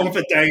can go on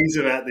for days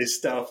about this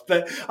stuff.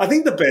 But I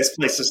think the best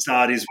place to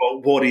start is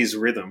what is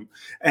rhythm?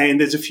 And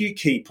there's a few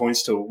key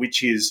points to it,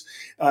 which is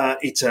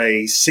it's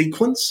a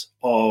sequence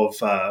of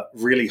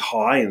really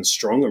high and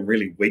strong and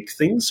really weak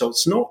things. So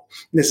it's not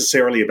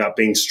necessarily about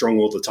being strong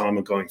all the time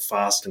and going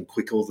fast and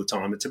quick all the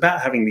time. It's about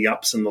having the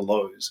ups and the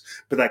lows,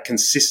 but that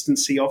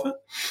consistency of it.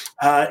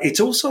 It's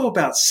also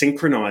about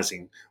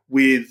synchronizing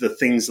with the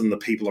things and the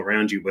people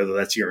around you, whether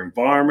that's your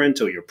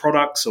environment or your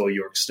products or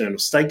your external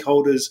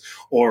stakeholders,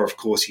 or of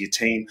course your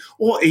team,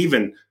 or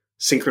even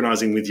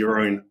synchronizing with your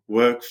own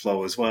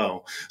workflow as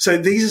well. So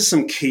these are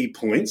some key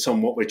points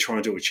on what we're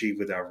trying to achieve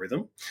with our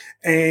rhythm.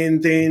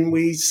 And then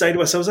we say to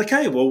ourselves,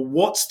 okay, well,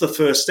 what's the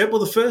first step? Well,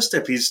 the first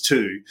step is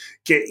to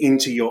get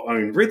into your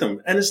own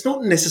rhythm. And it's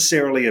not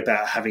necessarily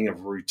about having a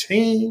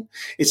routine.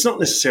 It's not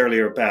necessarily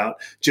about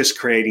just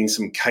creating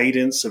some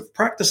cadence of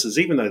practices,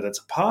 even though that's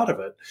a part of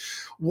it.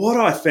 What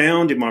I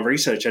found in my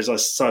research as I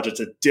started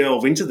to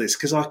delve into this,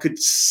 because I could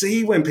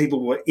see when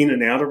people were in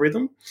and out of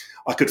rhythm,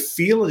 I could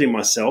feel it in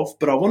myself,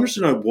 but I wanted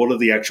to know what are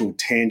the actual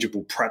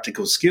tangible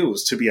practical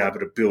skills to be able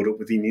to build it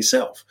within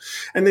yourself.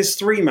 And there's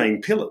three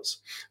main pillars.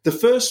 The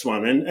first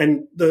one,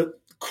 and the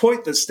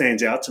quote that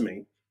stands out to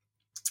me,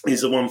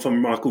 is the one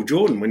from Michael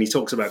Jordan when he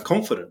talks about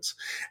confidence.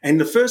 And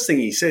the first thing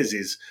he says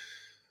is,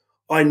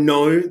 I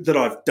know that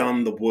I've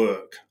done the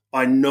work.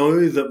 I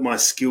know that my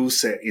skill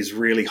set is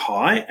really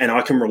high and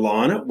I can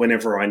rely on it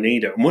whenever I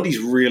need it. And what he's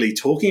really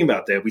talking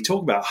about there, we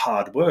talk about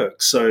hard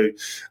work. So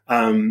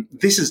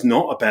this is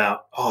not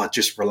about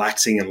just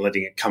relaxing and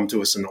letting it come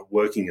to us and not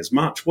working as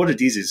much. What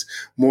it is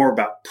more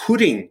about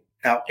putting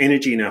our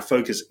energy and our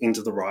focus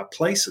into the right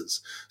places.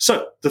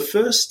 So the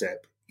first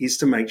step is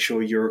to make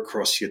sure you're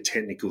across your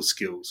technical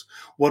skills.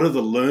 What are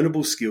the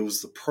learnable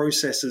skills, the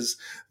processes,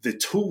 the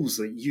tools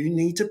that you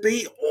need to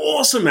be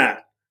awesome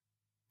at,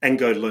 and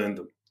go learn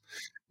them.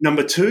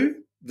 Number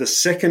two, the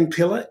second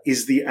pillar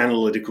is the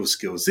analytical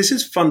skills. This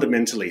is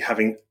fundamentally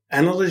having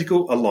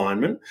analytical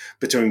alignment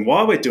between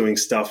why we're doing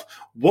stuff,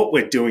 what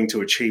we're doing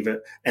to achieve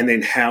it, and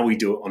then how we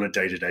do it on a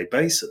day-to-day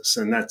basis.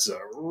 And that's a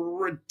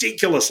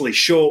ridiculously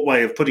short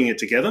way of putting it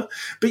together.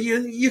 But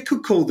you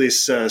could call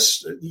this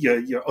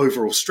your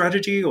overall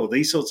strategy or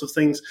these sorts of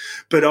things.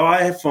 But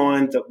I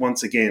find that,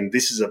 once again,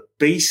 this is a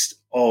beast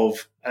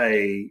of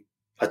a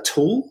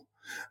tool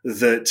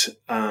that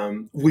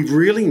we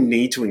really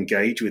need to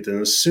engage with.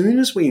 And as soon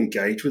as we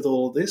engage with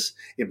all of this,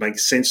 it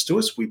makes sense to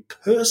us, we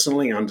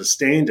personally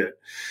understand it,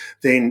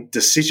 then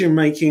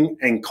decision-making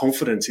and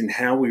confidence in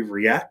how we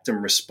react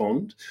and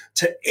respond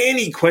to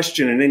any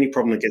question and any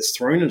problem that gets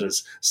thrown at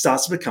us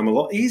starts to become a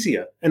lot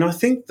easier. And I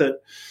think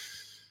that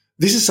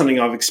this is something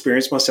I've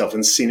experienced myself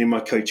and seen in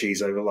my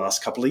coachees over the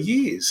last couple of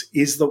years,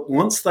 is that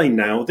once they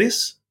nail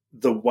this,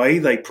 the way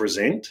they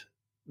present,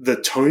 the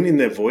tone in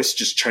their voice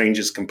just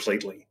changes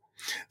completely.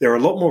 They're a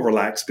lot more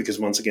relaxed because,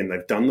 once again,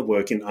 they've done the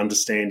work in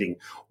understanding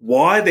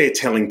why they're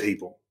telling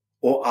people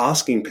or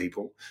asking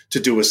people to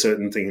do a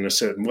certain thing in a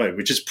certain way,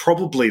 which is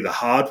probably the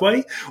hard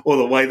way, or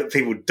the way that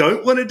people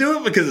don't want to do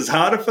it because it's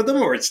harder for them,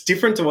 or it's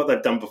different to what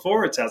they've done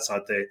before. It's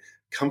outside their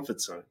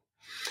comfort zone.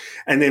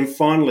 And then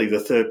finally, the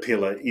third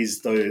pillar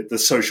is the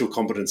social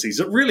competencies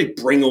that really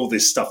bring all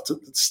this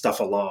stuff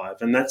alive.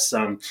 And that's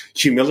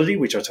humility,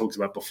 which I talked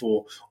about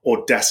before,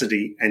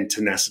 audacity, and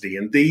tenacity.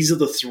 And these are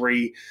the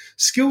three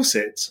skill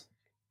sets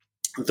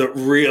that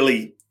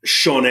really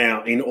shone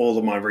out in all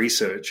of my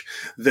research,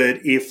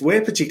 that if we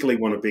particularly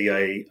want to be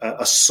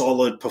a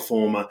solid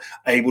performer,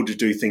 able to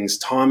do things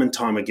time and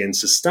time again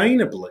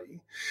sustainably,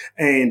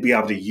 and be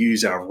able to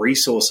use our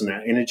resource and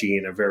our energy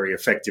in a very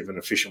effective and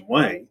efficient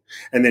way.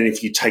 And then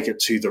if you take it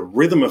to the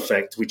rhythm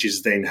effect, which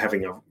is then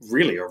having a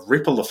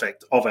ripple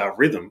effect of our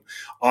rhythm,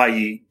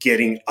 i.e.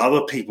 getting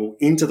other people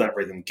into that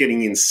rhythm,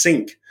 getting in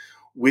sync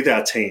with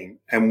our team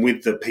and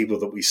with the people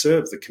that we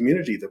serve, the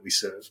community that we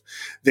serve,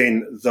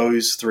 then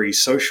those three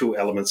social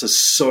elements are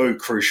so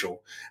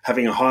crucial.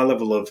 Having a high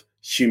level of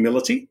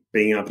humility,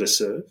 being able to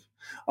serve,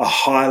 a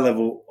high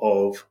level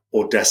of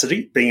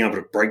audacity, being able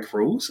to break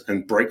rules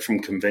and break from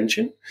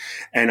convention,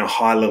 and a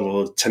high level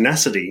of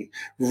tenacity,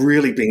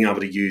 really being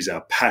able to use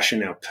our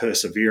passion, our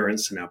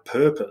perseverance, and our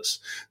purpose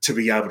to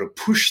be able to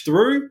push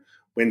through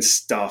when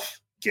stuff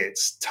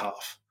gets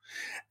tough.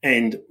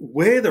 And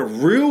where the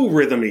real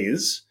rhythm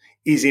is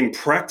in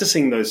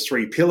practicing those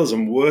three pillars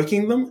and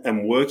working them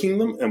and working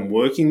them and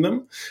working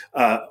them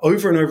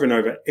over and over and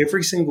over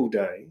every single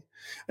day,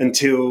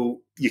 until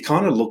you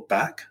kind of look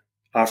back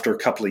after a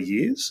couple of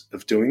years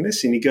of doing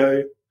this and you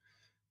go,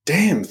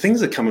 damn,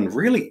 things are coming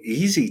really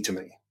easy to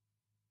me.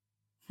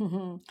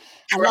 I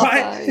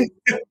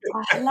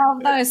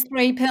love those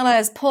three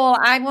pillars. Paul,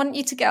 I want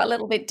you to go a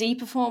little bit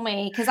deeper for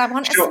me, because I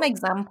want some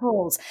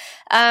examples,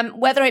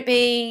 whether it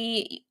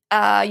be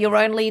your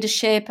own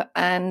leadership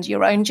and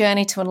your own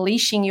journey to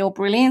unleashing your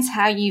brilliance,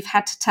 how you've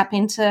had to tap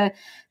into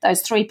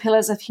those three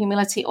pillars of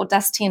humility,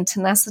 audacity, and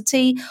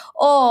tenacity,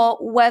 or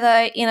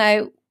whether,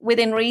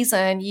 within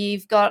reason,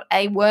 you've got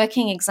a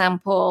working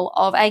example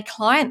of a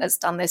client that's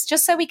done this,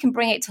 just so we can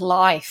bring it to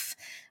life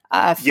for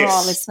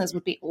our listeners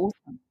would be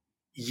awesome.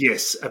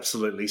 Yes,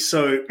 absolutely.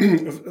 So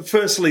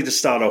firstly, to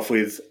start off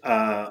with,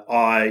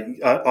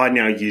 I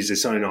now use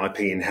this own IP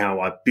in how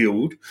I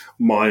build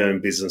my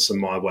own business and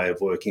my way of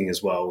working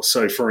as well.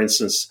 So for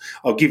instance,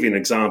 I'll give you an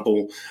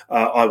example.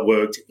 I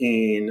worked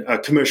in a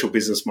commercial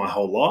business my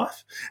whole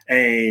life.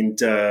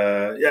 And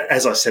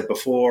as I said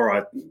before,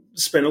 I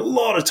spent a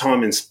lot of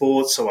time in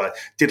sports. So I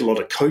did a lot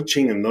of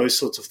coaching and those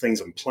sorts of things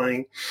and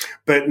playing.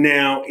 But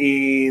now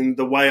in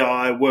the way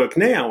I work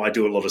now, I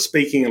do a lot of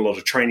speaking, a lot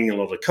of training, a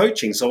lot of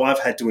coaching. So I've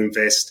had to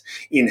invest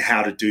in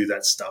how to do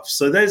that stuff.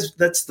 So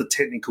that's the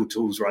technical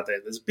tools right there.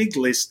 There's a big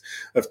list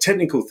of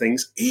technical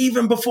things.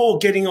 Even before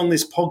getting on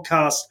this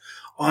podcast,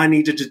 I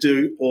needed to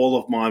do all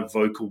of my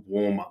vocal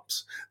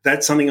warm-ups.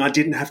 That's something I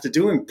didn't have to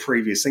do in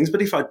previous things.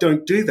 But if I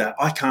don't do that,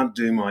 I can't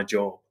do my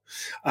job.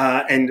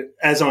 And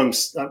as I'm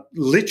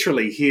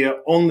literally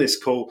here on this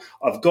call,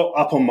 I've got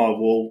up on my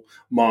wall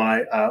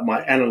my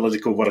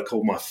analytical, what I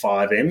call my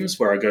 5 M's,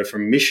 where I go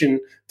from mission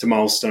to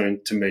milestone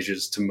to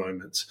measures to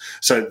moments.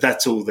 So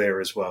that's all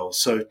there as well.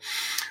 So,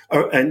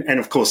 and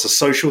of course, the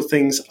social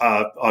things,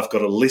 I've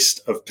got a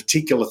list of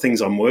particular things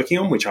I'm working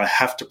on, which I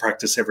have to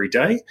practice every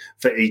day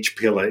for each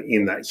pillar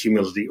in that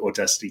humility,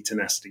 audacity,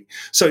 tenacity.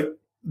 So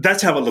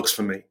that's how it looks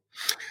for me.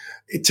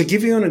 To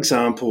give you an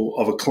example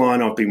of a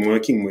client I've been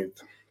working with,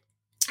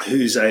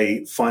 who's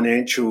a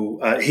financial,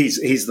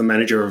 he's the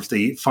manager of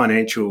the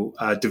financial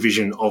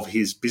division of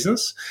his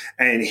business,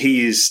 and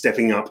he is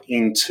stepping up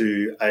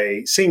into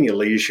a senior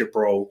leadership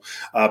role,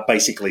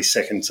 basically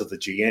second to the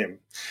GM.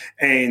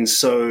 And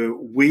so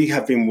we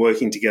have been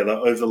working together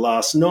over the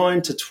last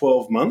 9 to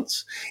 12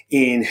 months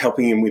in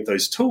helping him with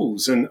those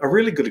tools. And a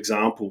really good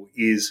example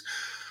is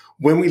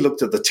when we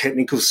looked at the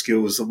technical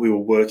skills that we were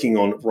working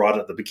on right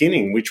at the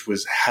beginning, which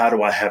was how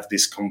do I have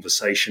this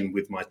conversation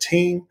with my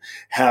team?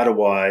 How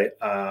do I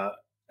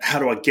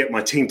get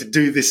my team to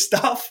do this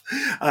stuff?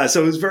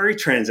 So it was very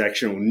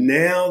transactional.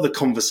 Now the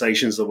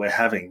conversations that we're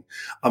having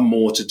are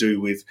more to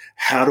do with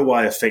how do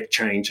I affect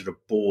change at a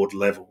board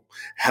level?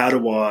 How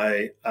do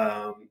I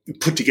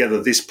put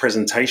together this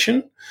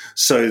presentation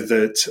so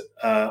that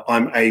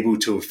I'm able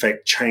to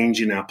affect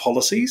change in our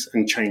policies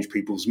and change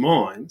people's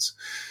minds?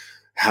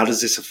 How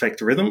does this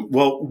affect rhythm?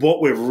 Well,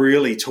 what we're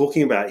really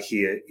talking about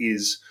here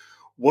is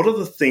what are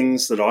the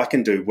things that I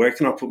can do? Where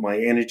can I put my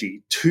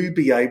energy to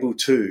be able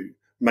to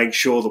make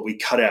sure that we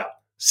cut out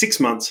 6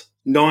 months,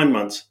 9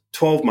 months,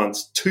 12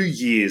 months, 2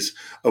 years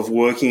of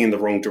working in the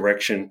wrong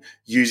direction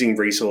using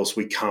resource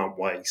we can't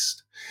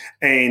waste?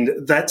 And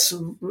that's,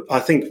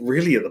 I think,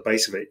 really at the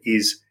base of it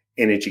is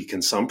energy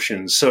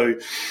consumption. So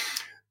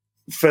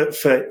for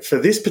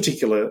this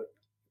particular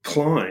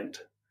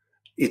client,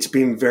 it's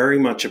been very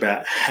much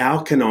about how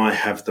can I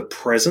have the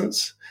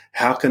presence,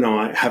 how can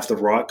I have the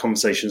right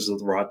conversations at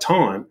the right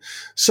time.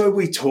 So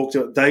we talked,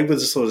 they were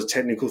the sort of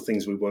technical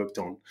things we worked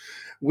on.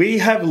 We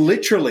have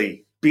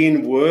literally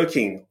been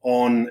working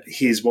on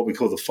his, what we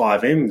call the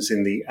 5 M's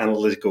in the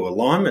analytical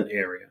alignment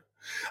area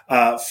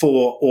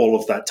for all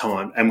of that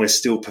time, and we're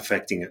still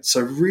perfecting it.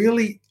 So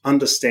really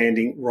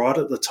understanding right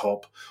at the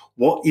top,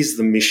 what is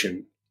the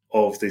mission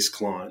of this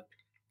client?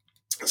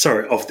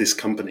 Of this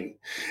company.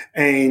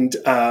 And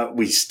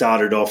we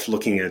started off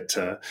looking at,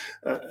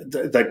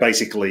 they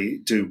basically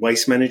do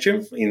waste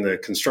management in the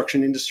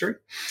construction industry.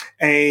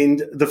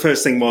 And the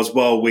first thing was,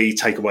 well, we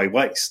take away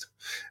waste.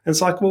 And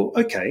it's like, well,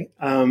 okay,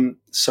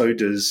 so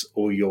does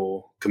all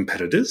your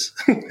competitors.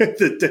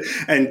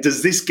 And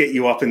does this get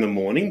you up in the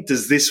morning?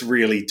 Does this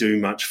really do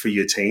much for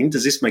your team?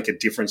 Does this make a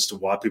difference to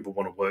why people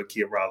want to work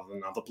here rather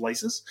than other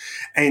places?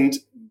 And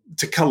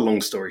to cut a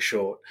long story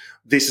short,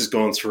 this has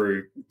gone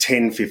through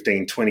 10,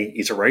 15, 20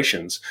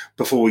 iterations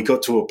before we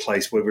got to a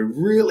place where we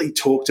really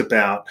talked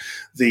about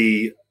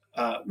the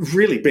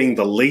really being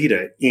the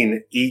leader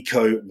in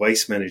eco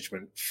waste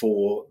management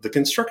for the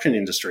construction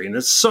industry. And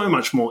it's so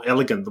much more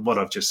elegant than what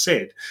I've just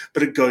said,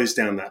 but it goes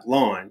down that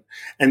line.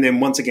 And then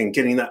once again,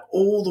 getting that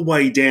all the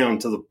way down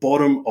to the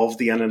bottom of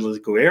the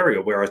analytical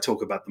area where I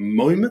talk about the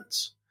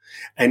moments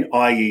and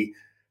i.e.,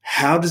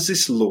 how does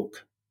this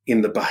look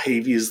in the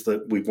behaviors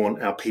that we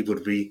want our people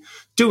to be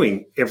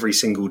doing every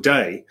single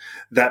day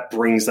that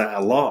brings that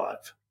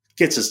alive,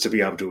 gets us to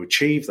be able to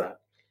achieve that.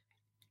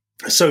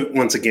 So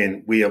once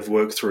again, we have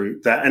worked through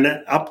that, and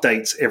it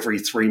updates every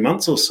 3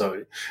 months or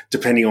so,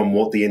 depending on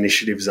what the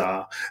initiatives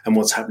are and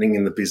what's happening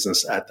in the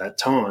business at that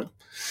time.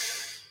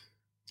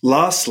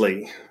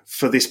 Lastly,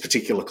 for this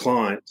particular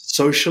client,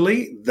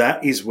 socially,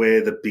 that is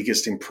where the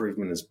biggest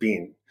improvement has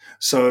been.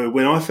 So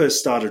when I first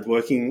started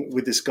working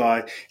with this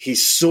guy, he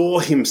saw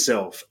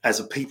himself as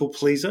a people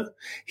pleaser.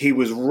 He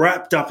was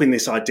wrapped up in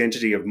this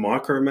identity of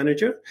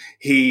micromanager.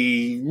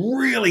 He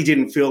really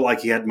didn't feel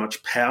like he had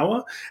much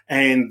power,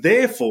 and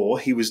therefore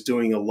he was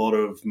doing a lot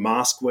of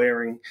mask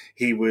wearing.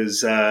 He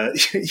was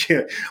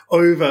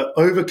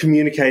over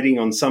communicating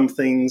on some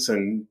things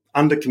and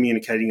under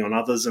communicating on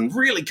others, and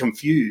really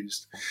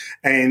confused.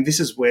 And this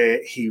is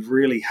where he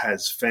really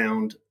has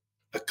found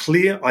a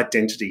clear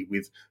identity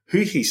with who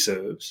he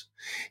serves.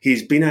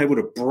 He's been able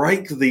to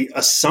break the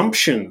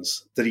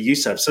assumptions that he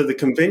used to have. So the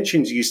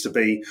conventions used to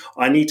be,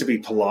 I need to be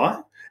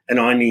polite and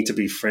I need to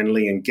be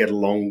friendly and get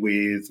along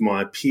with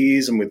my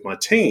peers and with my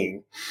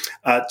team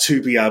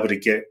to be able to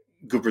get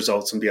good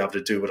results and be able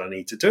to do what I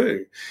need to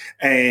do.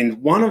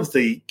 And one of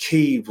the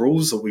key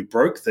rules that we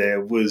broke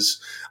there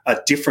was a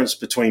difference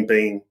between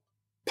being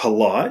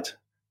polite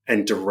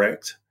and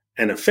direct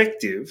and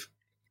effective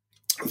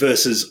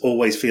versus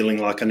always feeling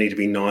like I need to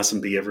be nice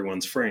and be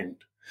everyone's friend.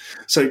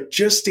 So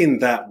just in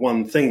that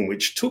one thing,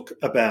 which took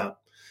about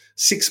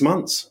 6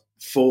 months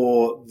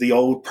for the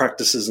old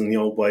practices and the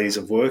old ways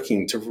of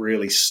working to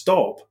really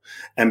stop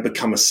and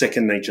become a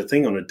second nature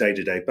thing on a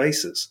day-to-day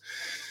basis,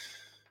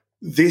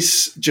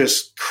 this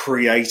just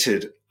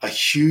created a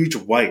huge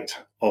weight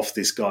off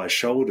this guy's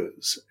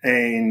shoulders.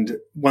 And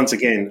once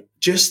again,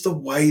 just the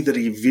way that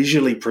he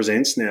visually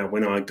presents now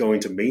when I go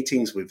into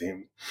meetings with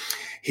him,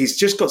 he's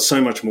just got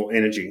so much more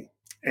energy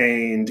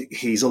and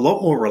he's a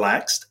lot more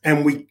relaxed,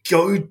 and we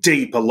go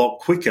deep a lot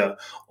quicker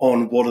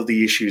on what are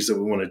the issues that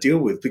we want to deal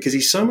with because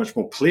he's so much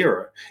more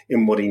clearer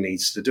in what he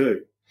needs to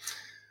do.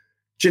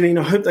 Janine,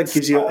 I hope that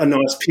gives you a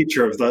nice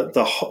picture of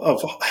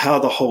of how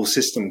the whole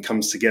system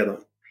comes together.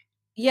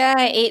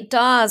 Yeah, it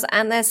does.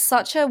 And there's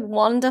such a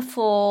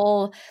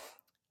wonderful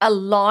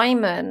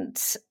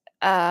alignment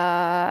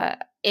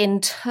in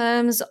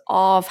terms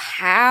of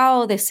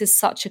how this is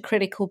such a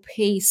critical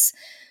piece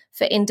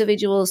for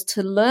individuals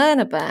to learn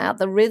about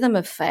the rhythm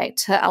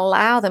effect, to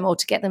allow them or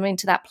to get them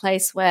into that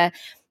place where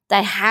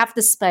they have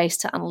the space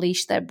to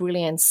unleash their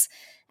brilliance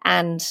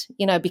and,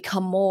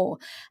 become more.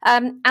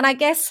 And I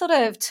guess sort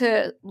of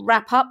to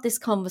wrap up this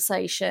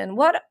conversation,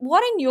 what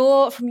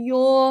from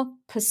your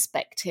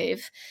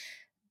perspective,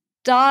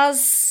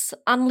 does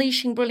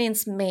unleashing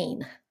brilliance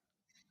mean?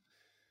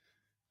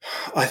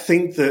 I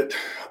think that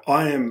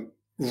I am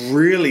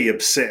really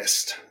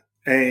obsessed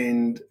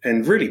and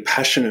really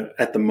passionate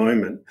at the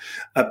moment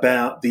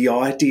about the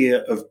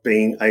idea of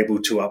being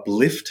able to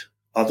uplift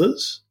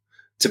others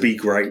to be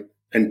great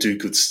and do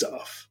good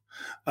stuff.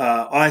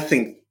 I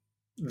think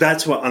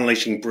that's what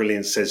unleashing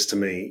brilliance says to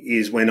me,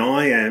 is when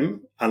I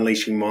am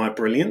unleashing my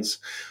brilliance,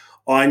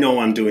 I know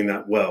I'm doing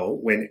that well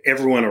when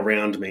everyone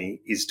around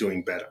me is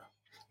doing better,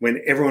 when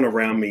everyone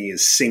around me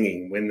is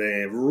singing, when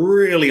they're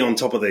really on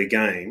top of their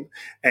game,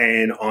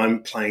 and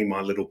I'm playing my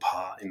little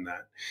part in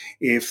that.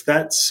 If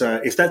that's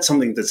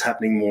something that's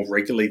happening more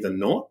regularly than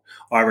not,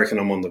 I reckon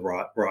I'm on the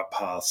right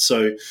path.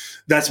 So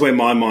that's where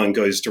my mind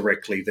goes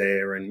directly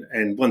there.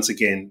 And once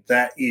again,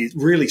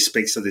 really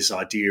speaks to this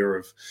idea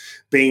of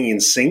being in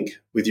sync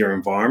with your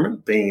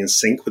environment, being in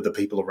sync with the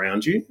people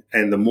around you.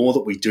 And the more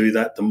that we do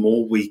that, the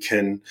more we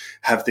can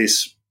have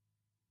this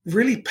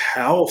really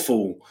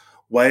powerful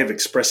way of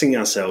expressing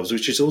ourselves,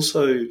 which is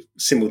also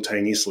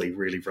simultaneously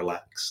really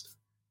relaxed.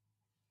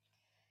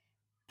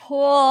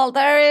 Paul,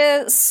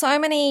 there are so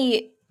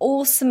many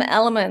awesome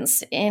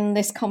elements in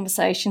this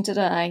conversation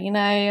today.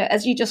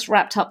 As you just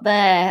wrapped up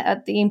there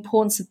at the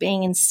importance of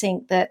being in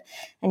sync,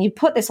 and you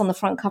put this on the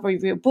front cover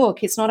of your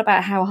book, it's not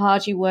about how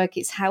hard you work,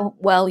 it's how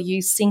well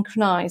you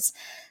synchronize.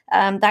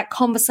 That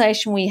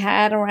conversation we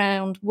had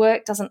around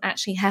work doesn't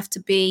actually have to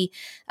be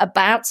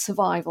about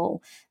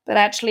survival, but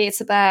actually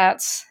it's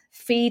about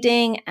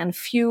feeding and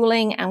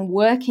fueling and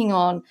working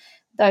on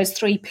those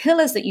three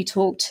pillars that you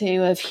talked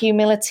to of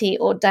humility,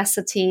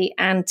 audacity,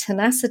 and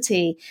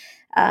tenacity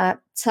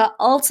to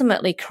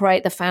ultimately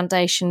create the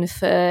foundation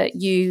for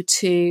you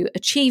to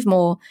achieve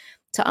more,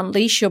 to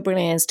unleash your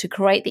brilliance, to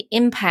create the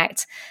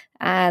impact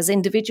as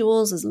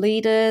individuals, as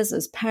leaders,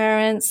 as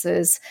parents,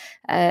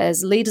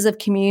 as leaders of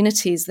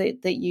communities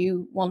that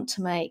you want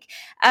to make.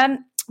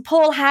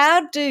 Paul,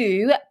 how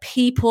do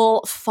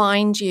people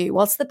find you?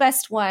 What's the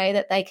best way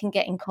that they can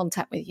get in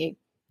contact with you?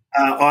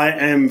 I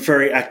am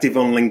very active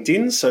on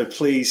LinkedIn, so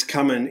please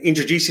come and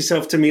introduce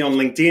yourself to me on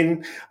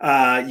LinkedIn.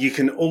 You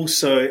can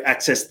also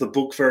access the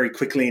book very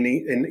quickly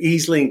and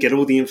easily and get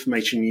all the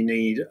information you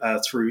need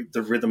through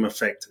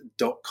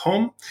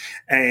therhythmeffect.com.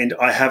 And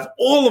I have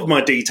all of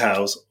my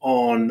details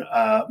on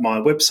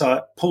my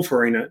website,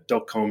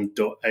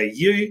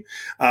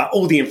 paulfarina.com.au.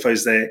 All the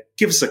info's there.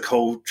 Give us a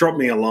call, drop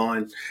me a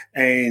line.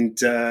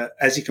 And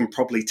as you can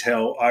probably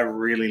tell, I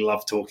really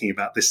love talking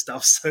about this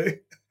stuff. So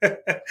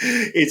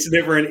it's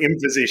never an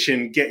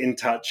imposition. Get in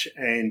touch,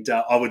 and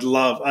I would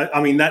love.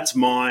 I mean, that's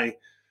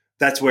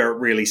where it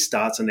really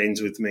starts and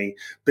ends with me,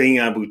 being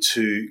able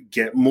to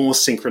get more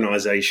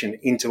synchronization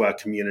into our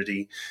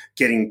community,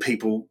 getting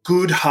people,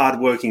 good,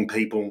 hardworking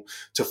people,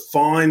 to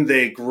find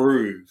their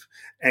groove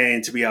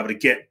and to be able to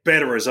get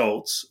better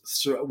results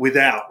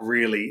without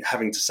really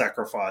having to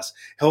sacrifice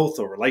health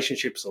or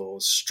relationships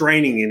or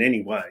straining in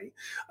any way.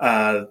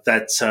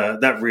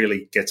 That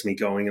really gets me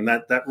going, and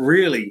that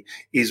really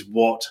is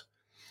what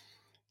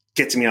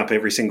gets me up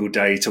every single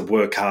day to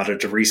work harder,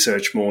 to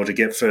research more, to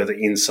get further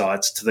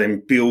insights, to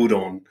then build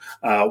on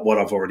what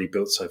I've already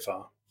built so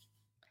far.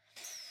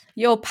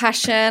 Your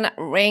passion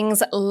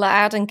rings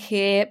loud and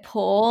clear,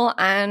 Paul.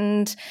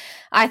 And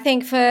I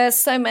think for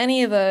so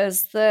many of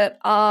us that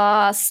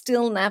are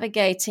still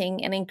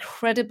navigating an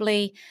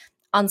incredibly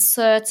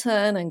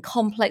uncertain and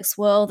complex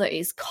world that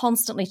is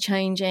constantly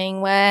changing,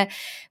 where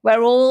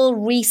we're all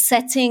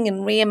resetting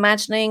and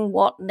reimagining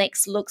what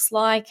next looks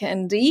like,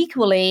 and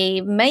equally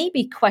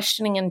maybe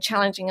questioning and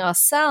challenging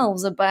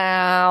ourselves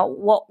about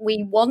what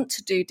we want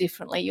to do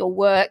differently. Your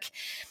work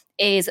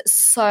is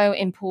so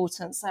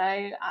important.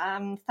 So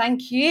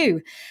thank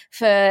you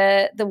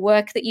for the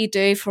work that you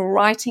do, for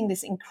writing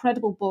this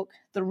incredible book,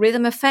 The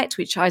Rhythm Effect,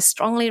 which I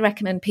strongly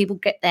recommend people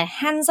get their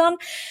hands on.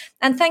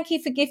 And thank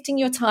you for gifting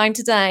your time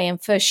today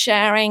and for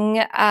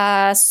sharing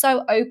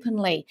so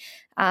openly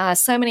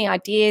so many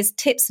ideas,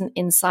 tips, and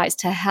insights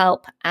to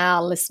help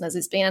our listeners.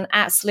 It's been an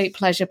absolute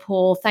pleasure,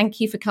 Paul. Thank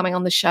you for coming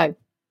on the show.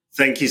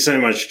 Thank you so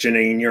much,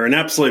 Janine. You're an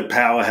absolute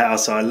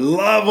powerhouse. I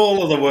love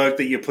all of the work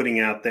that you're putting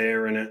out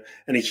there, and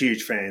a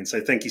huge fan. So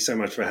thank you so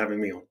much for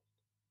having me on.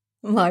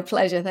 My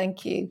pleasure.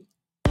 Thank you.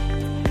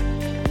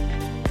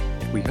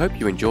 We hope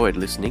you enjoyed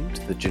listening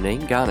to The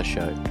Janine Garner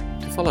Show.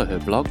 To follow her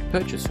blog,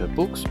 purchase her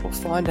books, or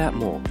find out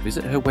more,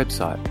 visit her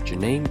website,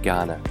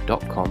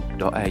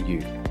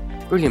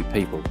 janinegarner.com.au. Brilliant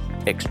people,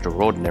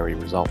 extraordinary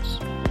results.